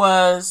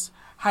was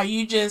how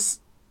you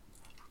just,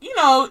 you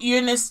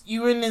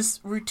were in this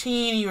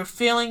routine, and you were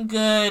feeling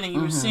good, and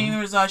you were seeing the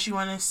results you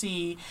want to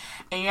see,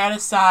 and you're at a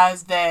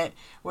size that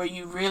where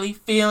you really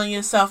feeling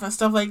yourself and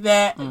stuff like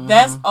that.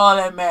 That's all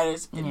that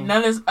matters. And none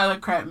of this other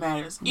crap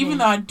matters. Even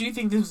though I do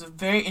think this was a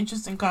very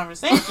interesting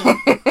conversation.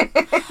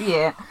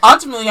 Yeah.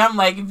 Ultimately, I'm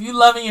like, if you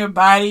loving your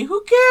body,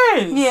 who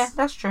cares? Yeah,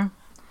 that's true.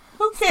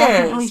 Who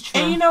cares?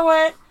 True. And you know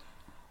what?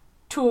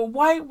 To a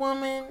white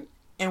woman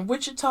in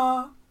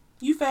Wichita,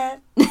 you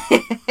fat.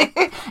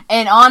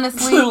 And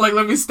honestly, like,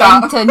 let me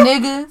stop. And to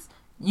niggas,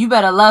 you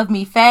better love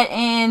me fat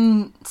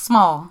and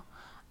small.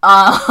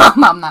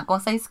 I'm not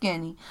gonna say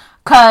skinny,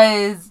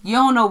 cause you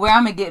don't know where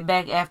I'm gonna get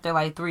back after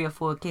like 3 or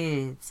 4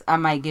 kids. I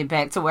might get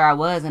back to where I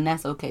was, and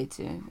that's okay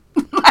too.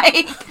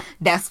 Like,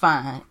 that's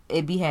fine.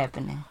 It be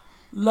happening.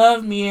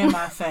 Love me and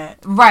my fat.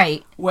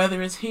 Right.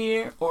 Whether it's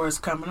here or it's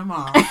coming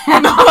tomorrow.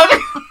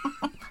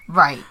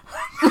 Right.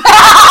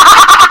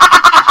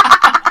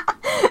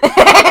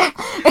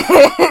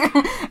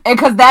 And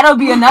because that'll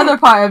be another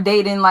part of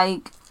dating,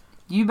 like,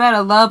 you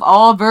better love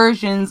all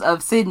versions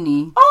of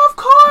Sydney. Oh, of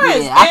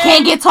course. Yeah, I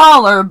can't get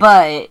taller,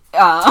 but...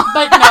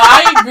 But no,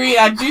 I agree.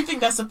 I do think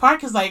that's the part,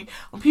 because, like,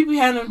 when people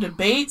have them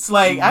debates,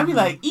 like, I'd be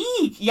like,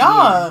 eek,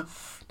 y'all.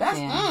 That's,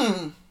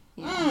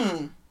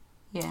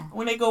 Yeah.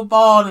 When they go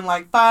bald in,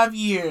 like, 5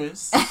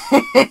 years.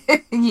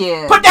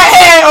 Yeah. Put that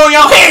head on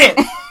your head.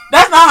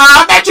 That's not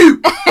how I met you.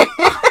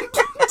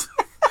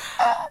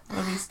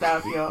 Let me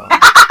stop, y'all.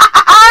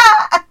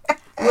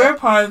 We're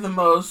part of the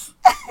most...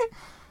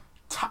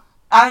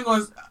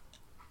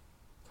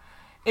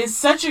 It's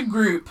such a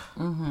group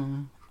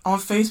on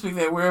Facebook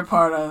that we're a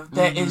part of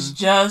that is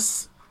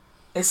just...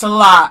 It's a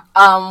lot.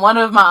 One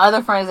of my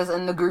other friends that's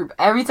in the group,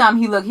 every time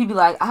he look, he be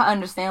like, I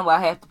understand why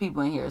half the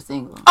people in here are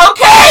single.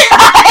 Okay!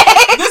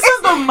 This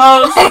is the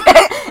most...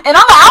 And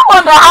I'm like, I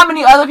wonder how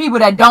many other people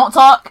that don't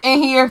talk in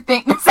here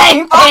think the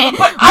same thing.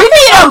 But we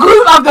need a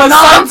group of the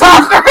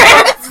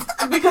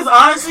non-talkers. Because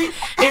honestly,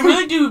 it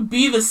really do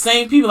be the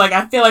same people. Like,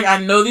 I feel like I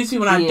know these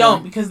people and I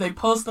don't, because they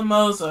post the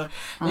most or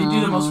they do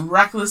the most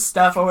reckless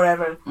stuff or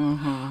whatever.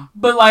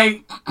 But,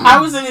 like,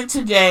 I was in it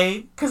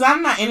today, because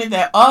I'm not in it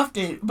that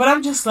often, but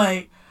I'm just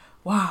like,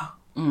 wow,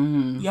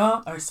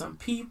 y'all are some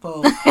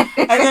people.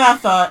 And then I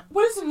thought,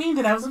 what does it mean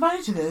that I was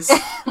invited to this?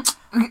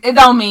 It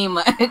don't mean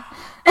much.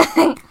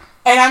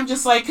 And I'm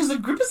just like, because the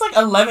group is like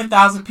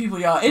 11,000 people,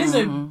 y'all. It is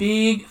a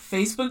big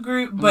Facebook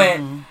group, but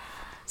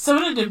some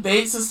of the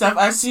debates and stuff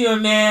I see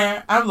on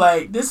there, I'm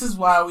like, this is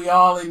why we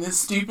all in this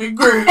stupid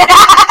group.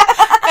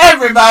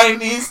 Everybody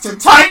needs to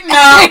tighten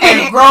up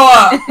and grow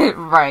up.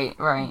 Right.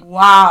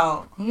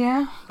 Wow.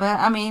 Yeah,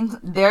 but I mean,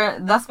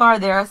 thus far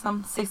there are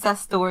some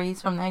success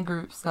stories from that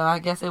group, so I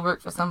guess it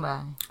worked for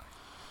somebody.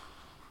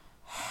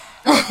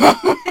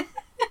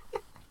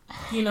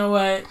 You know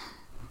what?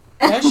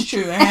 That's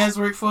true. It has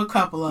worked for a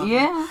couple of them.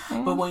 Yeah.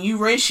 But when you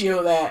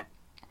ratio that,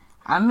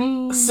 I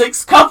mean,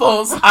 6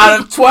 couples out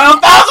of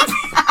 12,000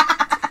 people.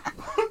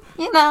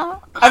 You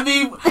know. I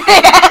mean,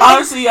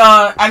 honestly,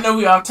 I know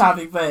we off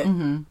topic, but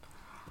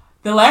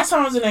the last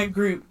time I was in that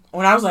group,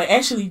 when I was like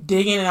actually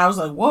digging and I was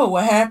like, whoa,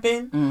 what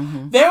happened?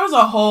 There was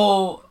a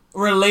whole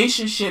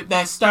relationship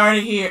that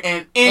started here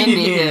and ended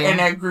here in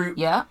that group.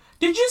 Yeah.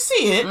 Did you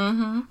see it?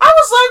 I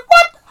was like,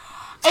 what?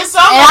 And so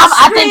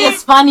I think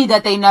it's funny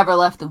that they never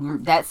left the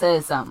group. That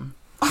says something.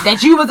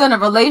 that you was in a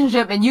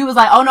relationship and you was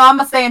like, oh no, I'm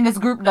gonna stay in this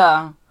group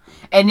though.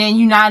 And then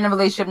you not in a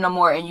relationship no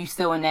more and you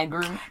still in that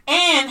group.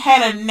 And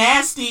had a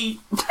nasty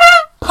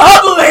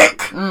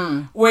public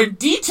where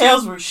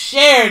details were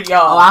shared,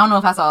 y'all. Oh, I don't know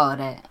if I saw all of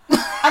that.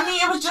 I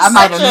mean, it was just I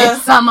might have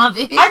missed some of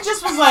it. I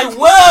just was like,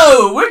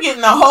 whoa, we're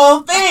getting the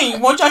whole thing.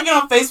 Won't y'all get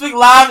on Facebook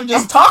Live and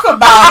just talk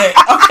about it,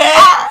 okay?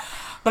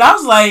 But I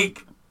was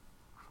like,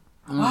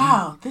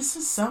 wow, this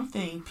is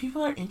something.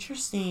 People are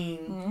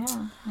interesting.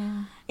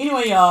 Yeah.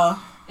 Anyway, y'all.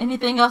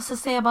 Anything else to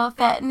say about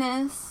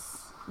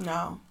fatness?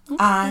 No.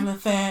 Okay. I'm a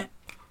fat.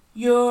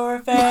 You're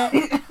fat.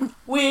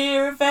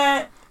 We're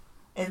fat.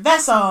 And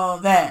that's all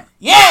that.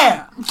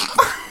 Yeah!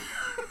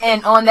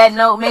 And on that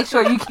note, make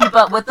sure you keep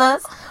up with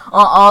us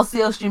on all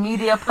social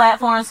media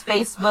platforms,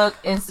 Facebook,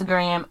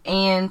 Instagram,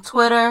 and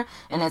Twitter.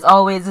 And as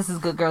always, this is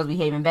Good Girls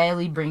Behaving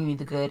Badly, bringing you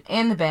the good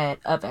and the bad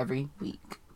of every week.